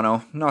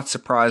Toronto, not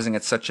surprising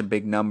at such a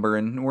big number,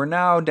 and we're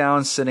now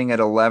down sitting at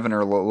 11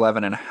 or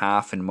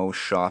 11.5 in most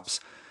shops.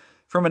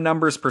 From a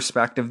numbers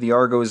perspective, the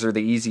Argos are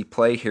the easy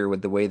play here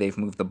with the way they've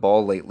moved the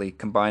ball lately,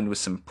 combined with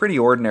some pretty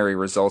ordinary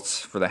results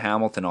for the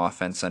Hamilton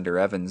offense under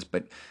Evans,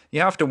 but you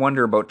have to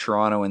wonder about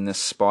Toronto in this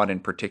spot in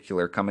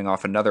particular, coming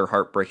off another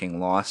heartbreaking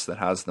loss that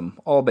has them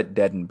all but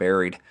dead and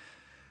buried.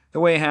 The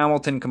way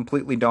Hamilton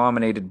completely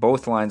dominated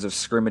both lines of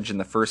scrimmage in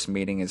the first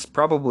meeting is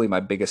probably my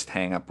biggest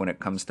hang-up when it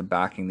comes to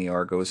backing the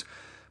Argos,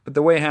 but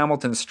the way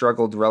Hamilton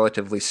struggled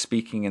relatively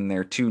speaking in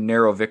their 2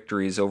 narrow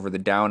victories over the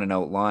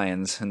down-and-out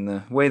Lions, and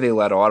the way they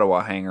let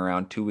Ottawa hang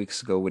around 2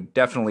 weeks ago would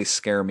definitely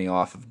scare me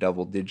off of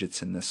double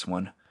digits in this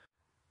one.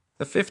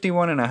 The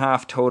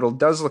 51.5 total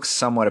does look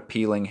somewhat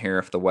appealing here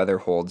if the weather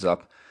holds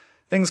up.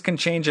 Things can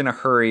change in a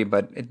hurry,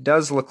 but it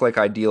does look like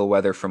ideal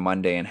weather for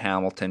Monday in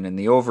Hamilton, and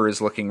the over is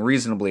looking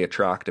reasonably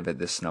attractive at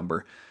this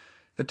number.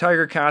 The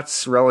Tiger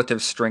Cats'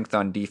 relative strength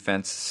on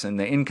defense and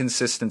the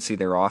inconsistency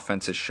their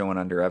offense has shown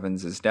under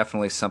Evans is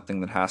definitely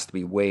something that has to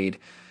be weighed,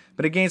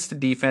 but against a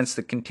defense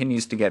that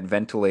continues to get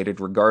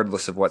ventilated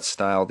regardless of what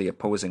style the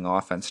opposing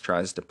offense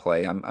tries to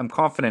play, I'm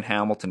confident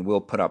Hamilton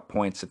will put up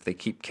points if they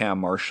keep Cam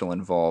Marshall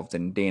involved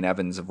and Dane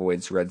Evans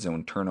avoids red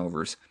zone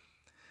turnovers.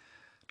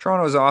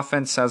 Toronto's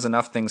offense has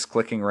enough things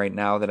clicking right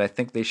now that I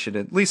think they should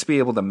at least be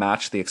able to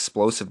match the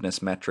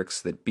explosiveness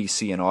metrics that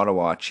BC and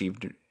Ottawa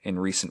achieved in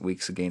recent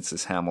weeks against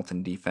this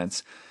Hamilton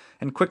defense,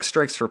 and quick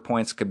strikes for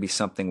points could be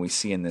something we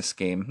see in this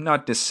game,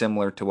 not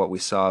dissimilar to what we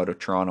saw out of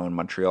Toronto and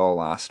Montreal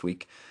last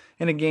week,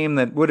 in a game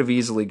that would have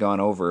easily gone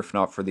over if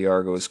not for the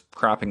Argos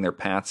crapping their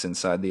pants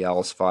inside the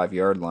Owls'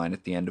 5-yard line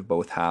at the end of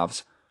both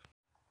halves.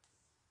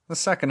 The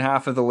second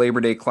half of the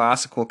Labor Day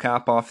Classic will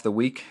cap off the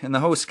week, and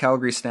the host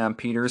Calgary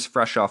Stampeders,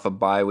 fresh off a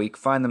bye week,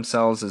 find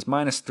themselves as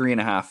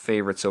 -3.5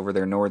 favorites over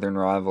their northern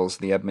rivals,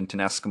 the Edmonton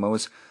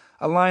Eskimos,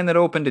 a line that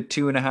opened at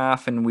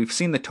 2.5, and we've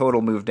seen the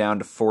total move down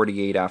to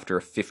 48 after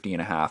a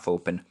 50.5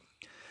 open.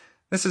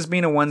 This has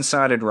been a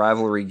one-sided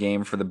rivalry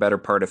game for the better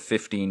part of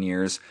 15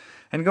 years,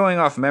 and going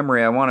off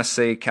memory, I want to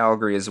say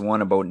Calgary has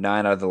won about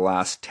 9 out of the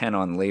last 10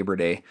 on Labor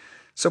Day.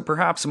 So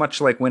perhaps much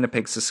like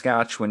Winnipeg,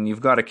 Saskatchewan,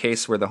 you've got a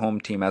case where the home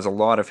team has a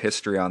lot of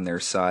history on their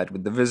side,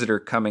 with the visitor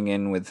coming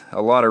in with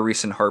a lot of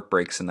recent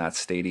heartbreaks in that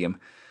stadium.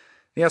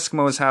 The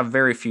Eskimos have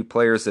very few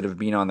players that have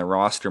been on the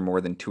roster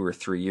more than 2 or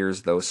 3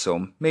 years though,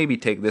 so maybe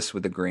take this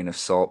with a grain of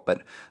salt,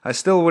 but I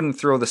still wouldn't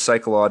throw the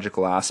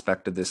psychological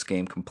aspect of this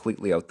game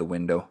completely out the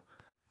window.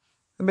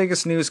 The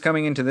biggest news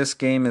coming into this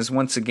game is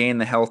once again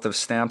the health of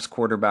Stamps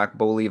quarterback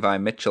Bo Levi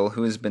Mitchell,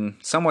 who has been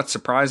somewhat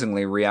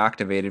surprisingly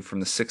reactivated from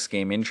the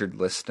 6-game injured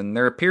list, and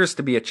there appears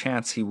to be a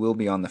chance he will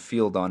be on the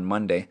field on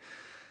Monday.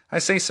 I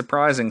say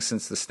surprising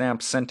since the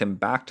Stamps sent him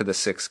back to the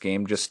 6th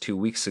game just 2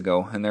 weeks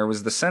ago, and there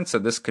was the sense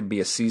that this could be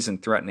a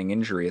season-threatening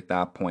injury at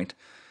that point.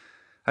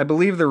 I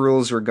believe the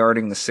rules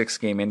regarding the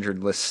 6-game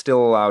injured list still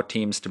allow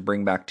teams to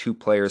bring back 2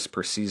 players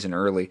per season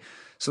early,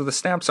 so the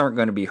Stamps aren't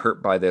going to be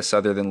hurt by this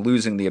other than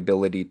losing the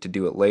ability to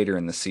do it later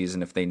in the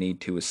season if they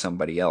need to with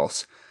somebody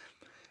else.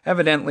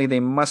 Evidently, they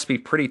must be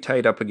pretty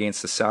tight up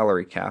against the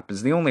salary cap,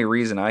 is the only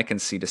reason I can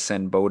see to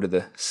send Bo to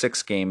the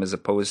 6th game as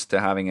opposed to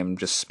having him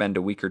just spend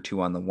a week or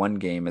 2 on the 1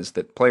 game, is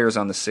that players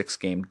on the 6th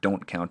game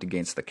don't count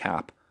against the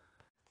cap.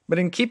 But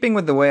in keeping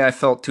with the way I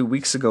felt 2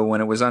 weeks ago when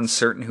it was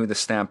uncertain who the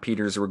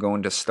Stampeders were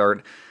going to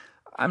start,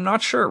 I'm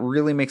not sure it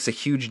really makes a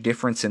huge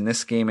difference in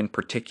this game in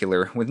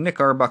particular, with Nick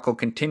Arbuckle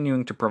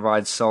continuing to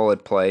provide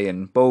solid play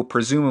and Bo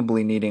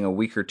presumably needing a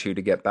week or 2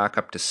 to get back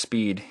up to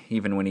speed,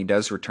 even when he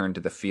does return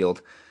to the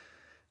field.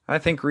 I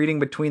think reading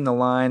between the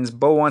lines,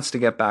 Bo wants to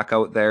get back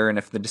out there, and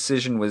if the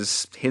decision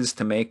was his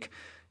to make,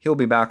 he'll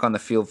be back on the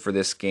field for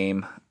this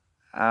game.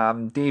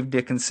 Dave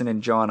Dickinson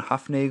and John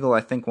Hufnagel,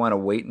 I think, want to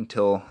wait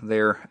until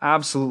they're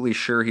absolutely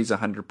sure he's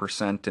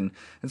 100%, and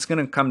it's going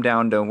to come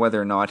down to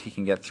whether or not he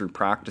can get through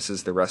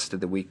practices the rest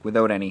of the week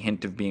without any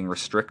hint of being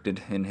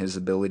restricted in his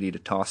ability to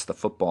toss the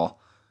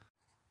football.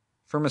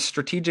 From a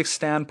strategic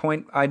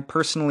standpoint, I'd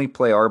personally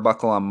play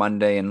Arbuckle on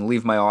Monday and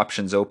leave my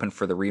options open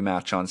for the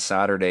rematch on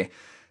Saturday.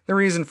 The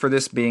reason for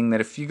this being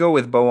that if you go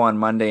with Bo on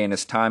Monday and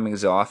his timing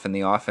is off and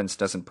the offense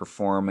doesn't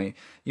perform,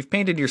 you've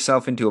painted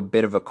yourself into a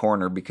bit of a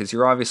corner because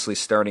you're obviously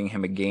starting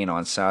him again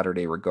on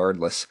Saturday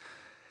regardless.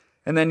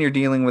 And then you're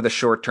dealing with a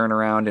short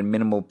turnaround and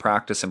minimal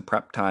practice and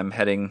prep time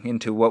heading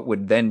into what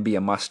would then be a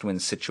must-win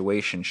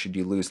situation should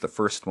you lose the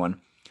first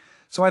one.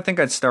 So I think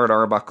I'd start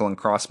Arbuckle and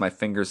cross my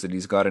fingers that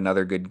he's got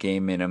another good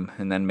game in him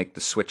and then make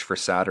the switch for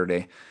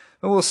Saturday.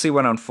 But we'll see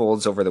what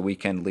unfolds over the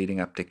weekend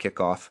leading up to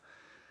kickoff.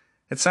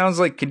 It sounds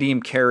like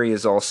Kadeem Carey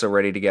is also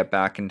ready to get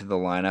back into the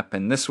lineup,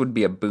 and this would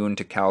be a boon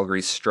to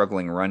Calgary's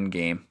struggling run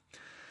game.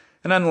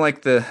 And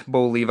unlike the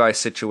Bo Levi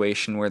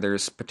situation where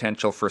there's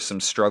potential for some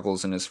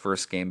struggles in his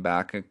first game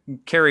back,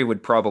 Carey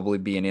would probably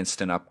be an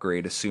instant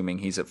upgrade assuming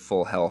he's at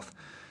full health.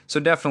 So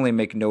definitely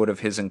make note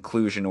of his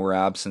inclusion or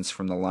absence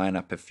from the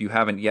lineup if you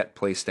haven't yet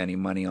placed any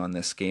money on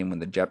this game when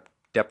the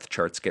depth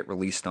charts get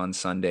released on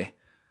Sunday.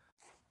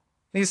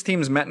 These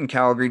teams met in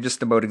Calgary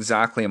just about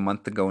exactly a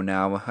month ago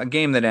now, a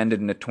game that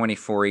ended in a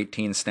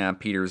 24-18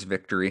 Stampeders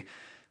victory.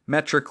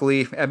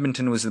 Metrically,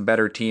 Edmonton was the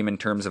better team in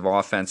terms of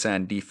offense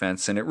and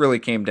defense, and it really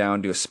came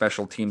down to a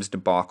special teams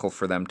debacle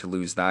for them to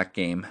lose that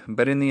game.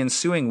 But in the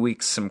ensuing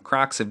weeks, some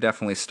cracks have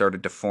definitely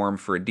started to form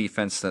for a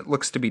defense that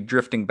looks to be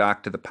drifting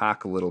back to the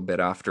pack a little bit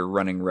after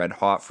running red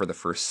hot for the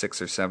first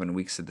 6 or 7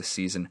 weeks of the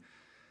season.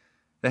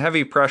 The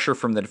heavy pressure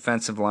from the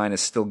defensive line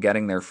is still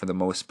getting there for the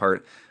most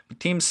part, but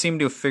teams seem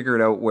to have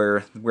figured out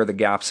where the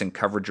gaps in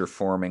coverage are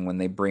forming when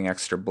they bring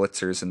extra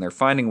blitzers, and they're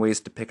finding ways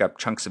to pick up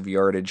chunks of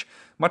yardage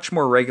much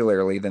more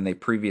regularly than they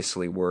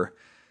previously were.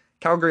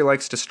 Calgary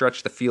likes to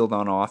stretch the field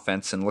on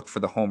offense and look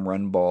for the home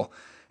run ball,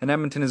 and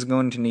Edmonton is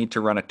going to need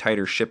to run a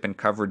tighter ship in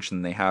coverage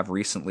than they have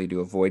recently to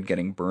avoid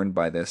getting burned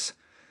by this.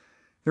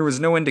 There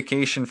was no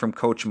indication from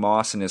Coach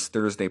Moss in his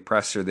Thursday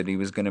presser that he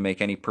was going to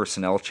make any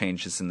personnel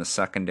changes in the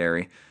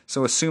secondary,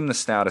 so assume the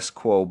status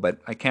quo, but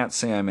I can't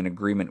say I'm in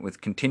agreement with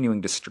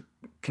continuing to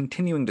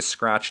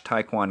scratch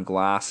Taekwon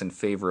Glass in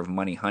favor of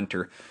Money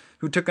Hunter,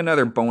 who took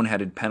another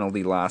boneheaded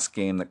penalty last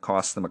game that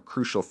cost them a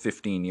crucial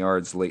 15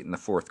 yards late in the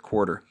fourth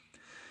quarter.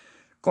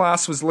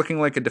 Glass was looking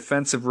like a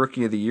defensive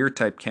rookie of the year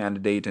type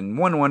candidate, and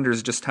one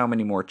wonders just how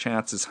many more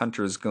chances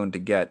Hunter is going to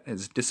get,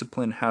 as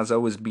discipline has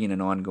always been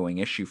an ongoing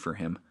issue for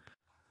him.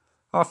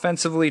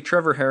 Offensively,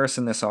 Trevor Harris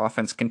in this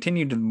offense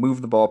continued to move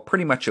the ball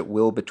pretty much at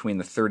will between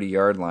the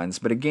 30-yard lines,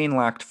 but again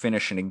lacked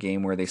finish in a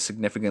game where they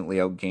significantly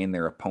outgained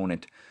their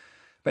opponent.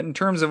 But in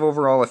terms of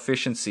overall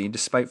efficiency,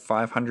 despite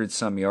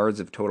 500-some yards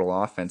of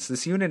total offense,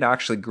 this unit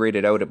actually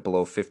graded out at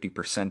below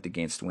 50%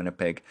 against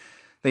Winnipeg.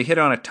 They hit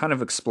on a ton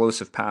of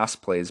explosive pass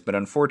plays, but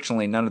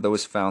unfortunately none of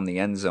those found the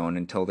end zone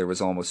until there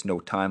was almost no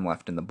time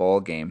left in the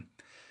ball game.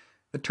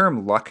 The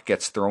term luck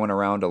gets thrown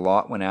around a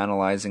lot when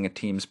analyzing a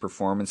team's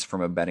performance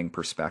from a betting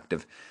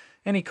perspective.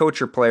 Any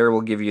coach or player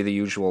will give you the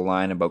usual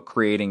line about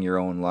creating your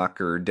own luck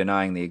or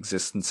denying the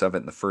existence of it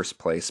in the first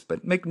place,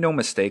 but make no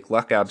mistake,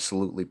 luck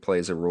absolutely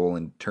plays a role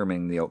in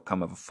determining the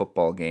outcome of a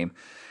football game,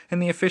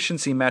 and the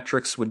efficiency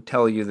metrics would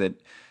tell you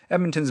that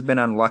Edmonton's been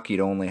unlucky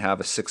to only have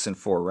a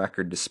 6-4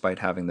 record despite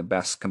having the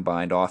best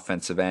combined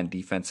offensive and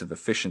defensive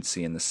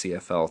efficiency in the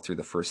CFL through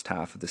the first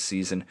half of the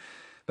season.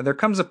 But there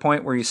comes a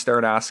point where you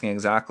start asking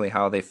exactly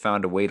how they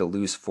found a way to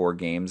lose 4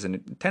 games, and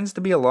it tends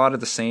to be a lot of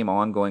the same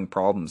ongoing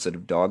problems that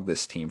have dogged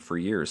this team for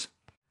years.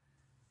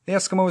 The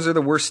Eskimos are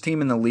the worst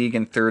team in the league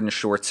in third and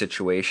short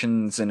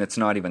situations, and it's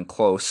not even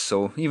close,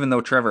 so even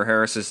though Trevor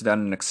Harris has done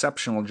an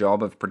exceptional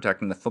job of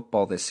protecting the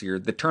football this year,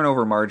 the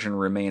turnover margin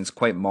remains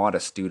quite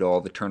modest due to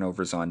all the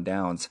turnovers on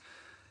downs.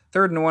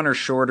 3rd and 1 or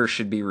shorter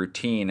should be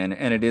routine, and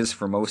it is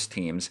for most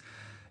teams.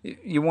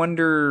 You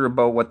wonder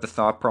about what the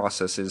thought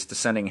process is to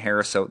sending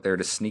Harris out there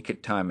to sneak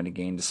it time and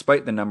again,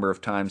 despite the number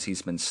of times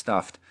he's been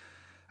stuffed.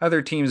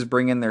 Other teams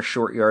bring in their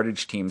short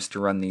yardage teams to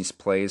run these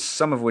plays,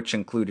 some of which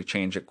include a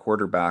change at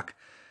quarterback.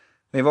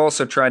 They've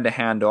also tried to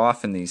hand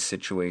off in these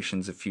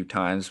situations a few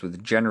times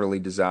with generally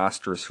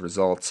disastrous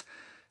results.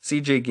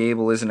 CJ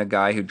Gable isn't a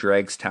guy who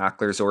drags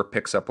tacklers or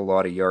picks up a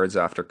lot of yards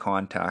after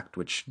contact,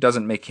 which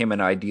doesn't make him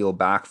an ideal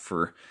back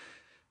for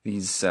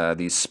these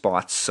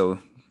spots. So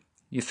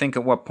you think,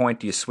 at what point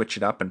do you switch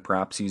it up and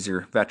perhaps use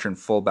your veteran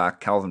fullback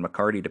Calvin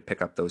McCarty to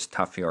pick up those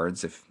tough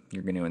yards if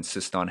you're going to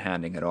insist on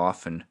handing it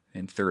off in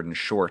 3rd and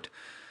short?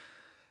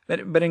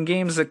 But in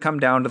games that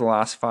come down to the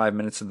last 5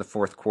 minutes of the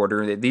 4th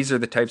quarter, these are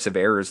the types of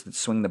errors that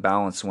swing the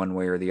balance one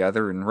way or the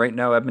other, and right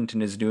now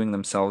Edmonton is doing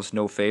themselves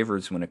no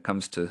favors when it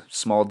comes to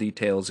small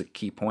details at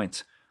key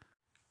points.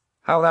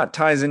 How that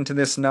ties into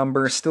this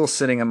number, still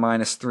sitting at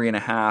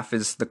 -3.5,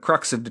 is the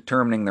crux of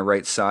determining the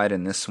right side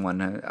in this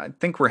one. I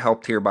think we're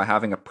helped here by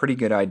having a pretty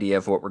good idea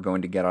of what we're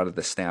going to get out of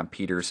the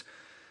Stampeders.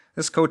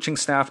 This coaching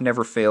staff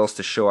never fails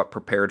to show up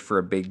prepared for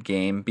a big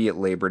game, be it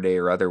Labor Day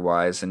or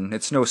otherwise, and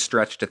it's no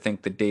stretch to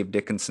think that Dave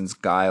Dickinson's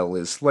guile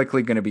is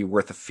likely going to be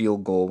worth a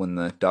field goal when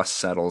the dust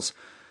settles.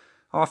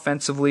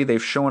 Offensively,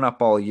 they've shown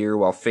up all year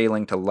while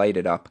failing to light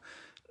it up.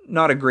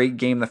 Not a great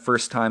game the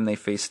first time they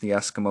faced the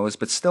Eskimos,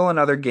 but still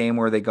another game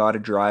where they got a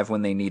drive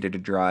when they needed a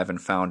drive and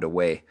found a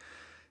way.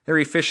 Their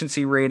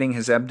efficiency rating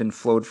has ebbed and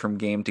flowed from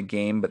game to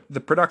game, but the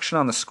production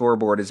on the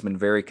scoreboard has been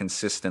very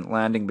consistent,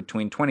 landing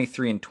between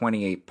 23 and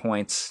 28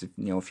 points,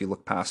 if you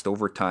look past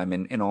overtime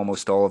in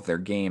almost all of their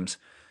games.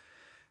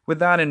 With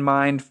that in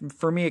mind,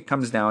 for me it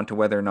comes down to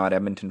whether or not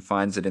Edmonton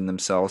finds it in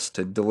themselves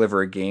to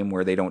deliver a game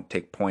where they don't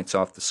take points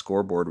off the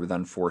scoreboard with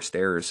unforced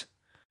errors.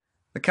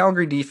 The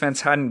Calgary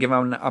defense hadn't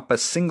given up a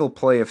single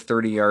play of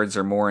 30 yards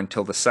or more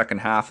until the second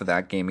half of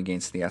that game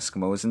against the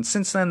Eskimos, and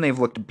since then they've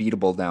looked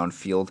beatable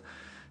downfield.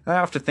 I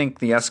have to think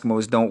the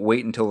Eskimos don't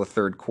wait until the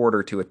 3rd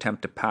quarter to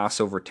attempt to pass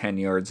over 10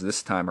 yards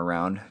this time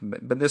around,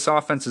 but this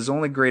offense has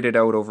only graded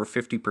out over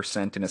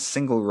 50% in a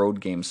single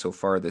road game so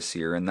far this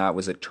year, and that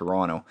was at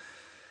Toronto.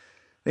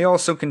 They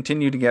also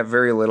continue to get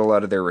very little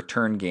out of their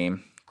return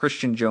game.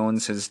 Christian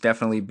Jones has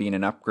definitely been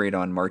an upgrade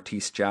on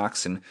Martese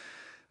Jackson,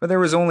 but there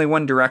was only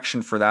one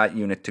direction for that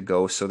unit to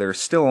go, so they're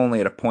still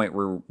only at a point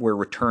where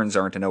returns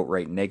aren't an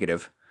outright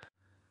negative.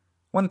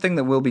 One thing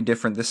that will be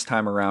different this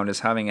time around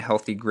is having a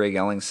healthy Greg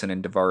Ellingson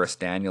and DeVaris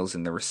Daniels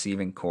in the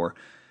receiving corps.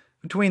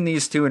 Between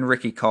these two and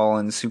Ricky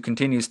Collins, who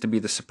continues to be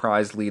the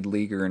surprise lead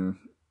leaguer in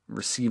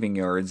receiving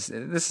yards,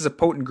 this is a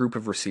potent group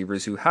of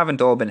receivers who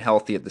haven't all been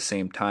healthy at the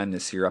same time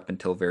this year up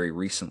until very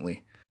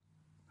recently.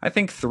 I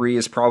think 3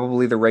 is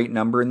probably the right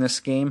number in this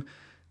game.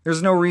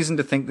 There's no reason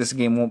to think this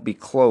game won't be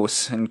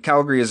close, and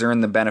Calgary has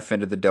earned the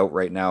benefit of the doubt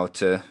right now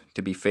to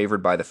be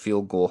favored by the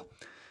field goal.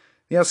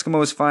 The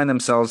Eskimos find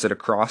themselves at a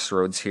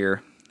crossroads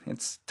here.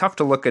 It's tough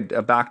to look at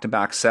a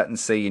back-to-back set and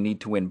say you need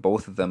to win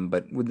both of them,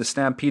 but with the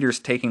Stampeders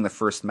taking the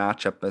first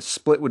matchup, a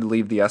split would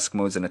leave the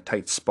Eskimos in a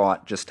tight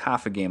spot, just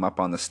half a game up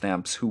on the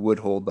Stamps, who would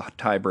hold the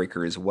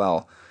tiebreaker as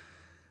well.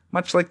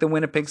 Much like the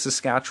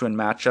Winnipeg-Saskatchewan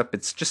matchup,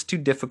 it's just too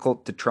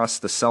difficult to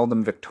trust the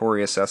seldom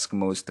victorious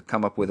Eskimos to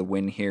come up with a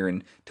win here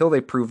until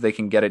they prove they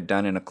can get it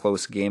done in a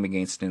close game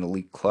against an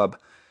elite club.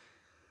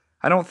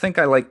 I don't think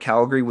I like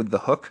Calgary with the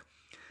hook.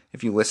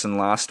 If you listened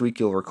last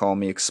week, you'll recall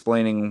me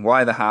explaining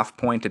why the half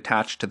point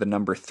attached to the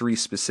number 3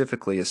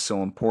 specifically is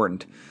so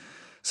important.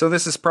 So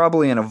this is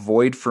probably an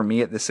avoid for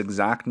me at this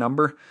exact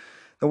number.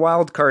 The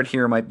wild card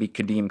here might be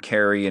Kadeem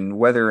Carey and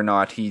whether or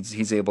not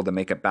he's able to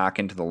make it back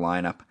into the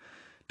lineup.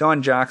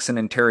 Don Jackson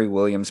and Terry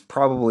Williams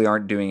probably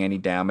aren't doing any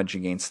damage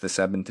against this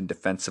Edmonton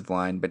defensive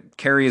line, but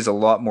Carey is a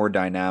lot more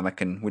dynamic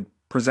and would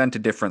present a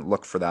different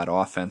look for that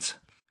offense.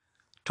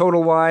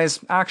 Total-wise,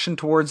 action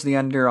towards the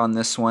under on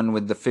this one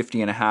with the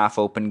 50.5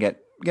 open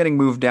getting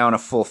moved down a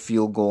full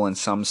field goal in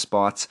some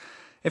spots.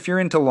 If you're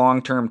into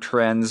long-term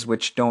trends,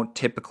 which don't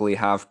typically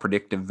have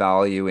predictive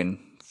value in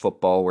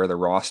football where the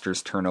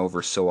rosters turn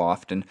over so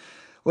often,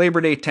 Labor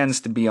Day tends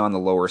to be on the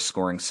lower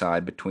scoring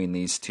side between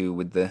these two,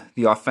 with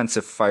the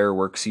offensive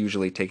fireworks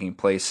usually taking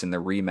place in the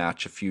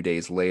rematch a few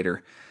days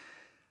later.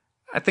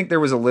 I think there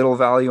was a little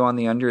value on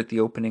the under at the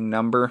opening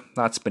number.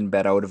 That's been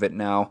bet out of it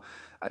now.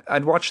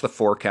 I'd watch the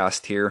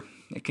forecast here.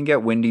 It can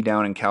get windy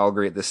down in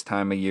Calgary at this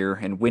time of year,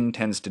 and wind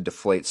tends to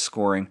deflate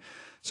scoring.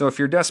 So if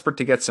you're desperate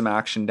to get some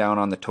action down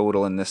on the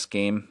total in this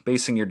game,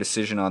 basing your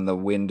decision on the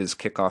wind as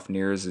kickoff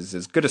nears is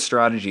as good a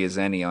strategy as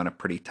any on a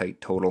pretty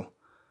tight total.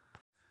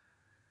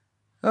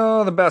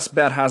 Oh, the best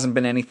bet hasn't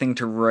been anything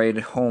to write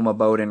home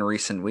about in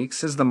recent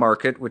weeks, is the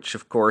market, which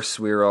of course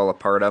we're all a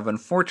part of.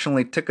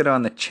 Unfortunately, took it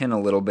on the chin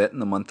a little bit in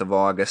the month of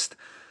August.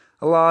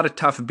 A lot of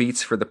tough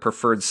beats for the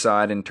preferred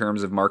side in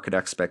terms of market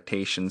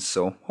expectations,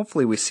 so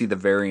hopefully we see the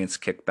variance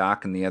kick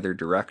back in the other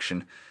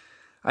direction.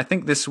 I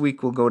think this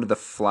week we'll go to the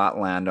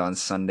Flatland on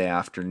Sunday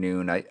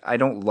afternoon. I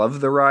don't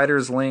love the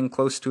Riders laying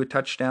close to a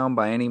touchdown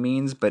by any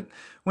means, but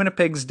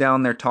Winnipeg's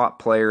down their top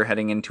player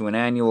heading into an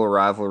annual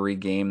rivalry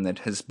game that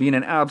has been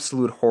an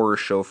absolute horror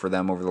show for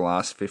them over the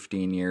last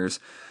 15 years.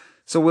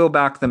 So we'll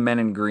back the men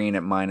in green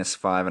at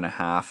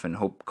 -5.5 and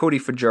hope Cody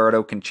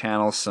Fajardo can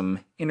channel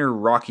some inner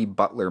Rocky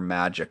Butler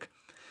magic.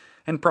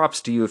 And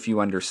props to you if you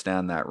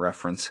understand that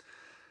reference.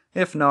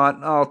 If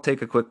not, I'll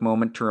take a quick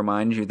moment to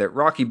remind you that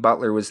Rocky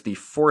Butler was the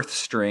fourth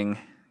string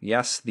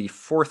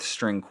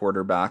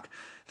quarterback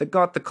that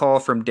got the call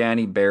from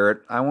Danny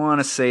Barrett. I want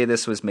to say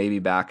this was maybe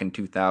back in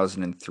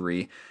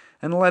 2003,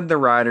 and led the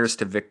Riders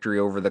to victory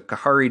over the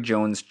Kahari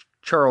Jones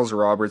Charles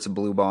Roberts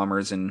Blue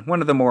Bombers in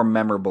one of the more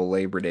memorable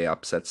Labor Day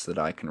upsets that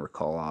I can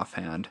recall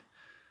offhand.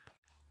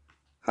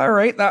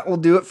 Alright, that will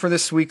do it for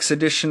this week's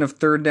edition of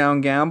Third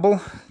Down Gamble.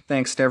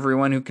 Thanks to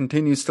everyone who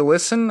continues to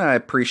listen. I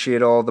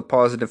appreciate all the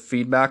positive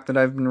feedback that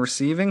I've been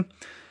receiving.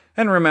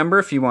 And remember,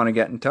 if you want to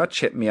get in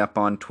touch, hit me up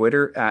on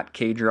Twitter at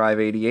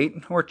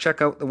KDrive88 or check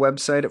out the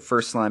website at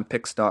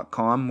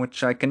firstlinepicks.com,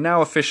 which I can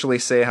now officially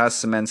say has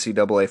some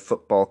NCAA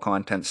football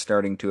content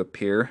starting to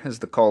appear as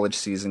the college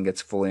season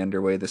gets fully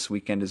underway this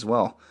weekend as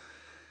well.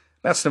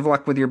 Best of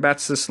luck with your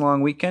bets this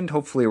long weekend.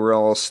 Hopefully we're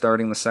all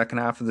starting the second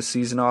half of the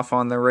season off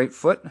on the right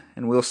foot,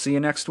 and we'll see you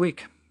next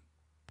week.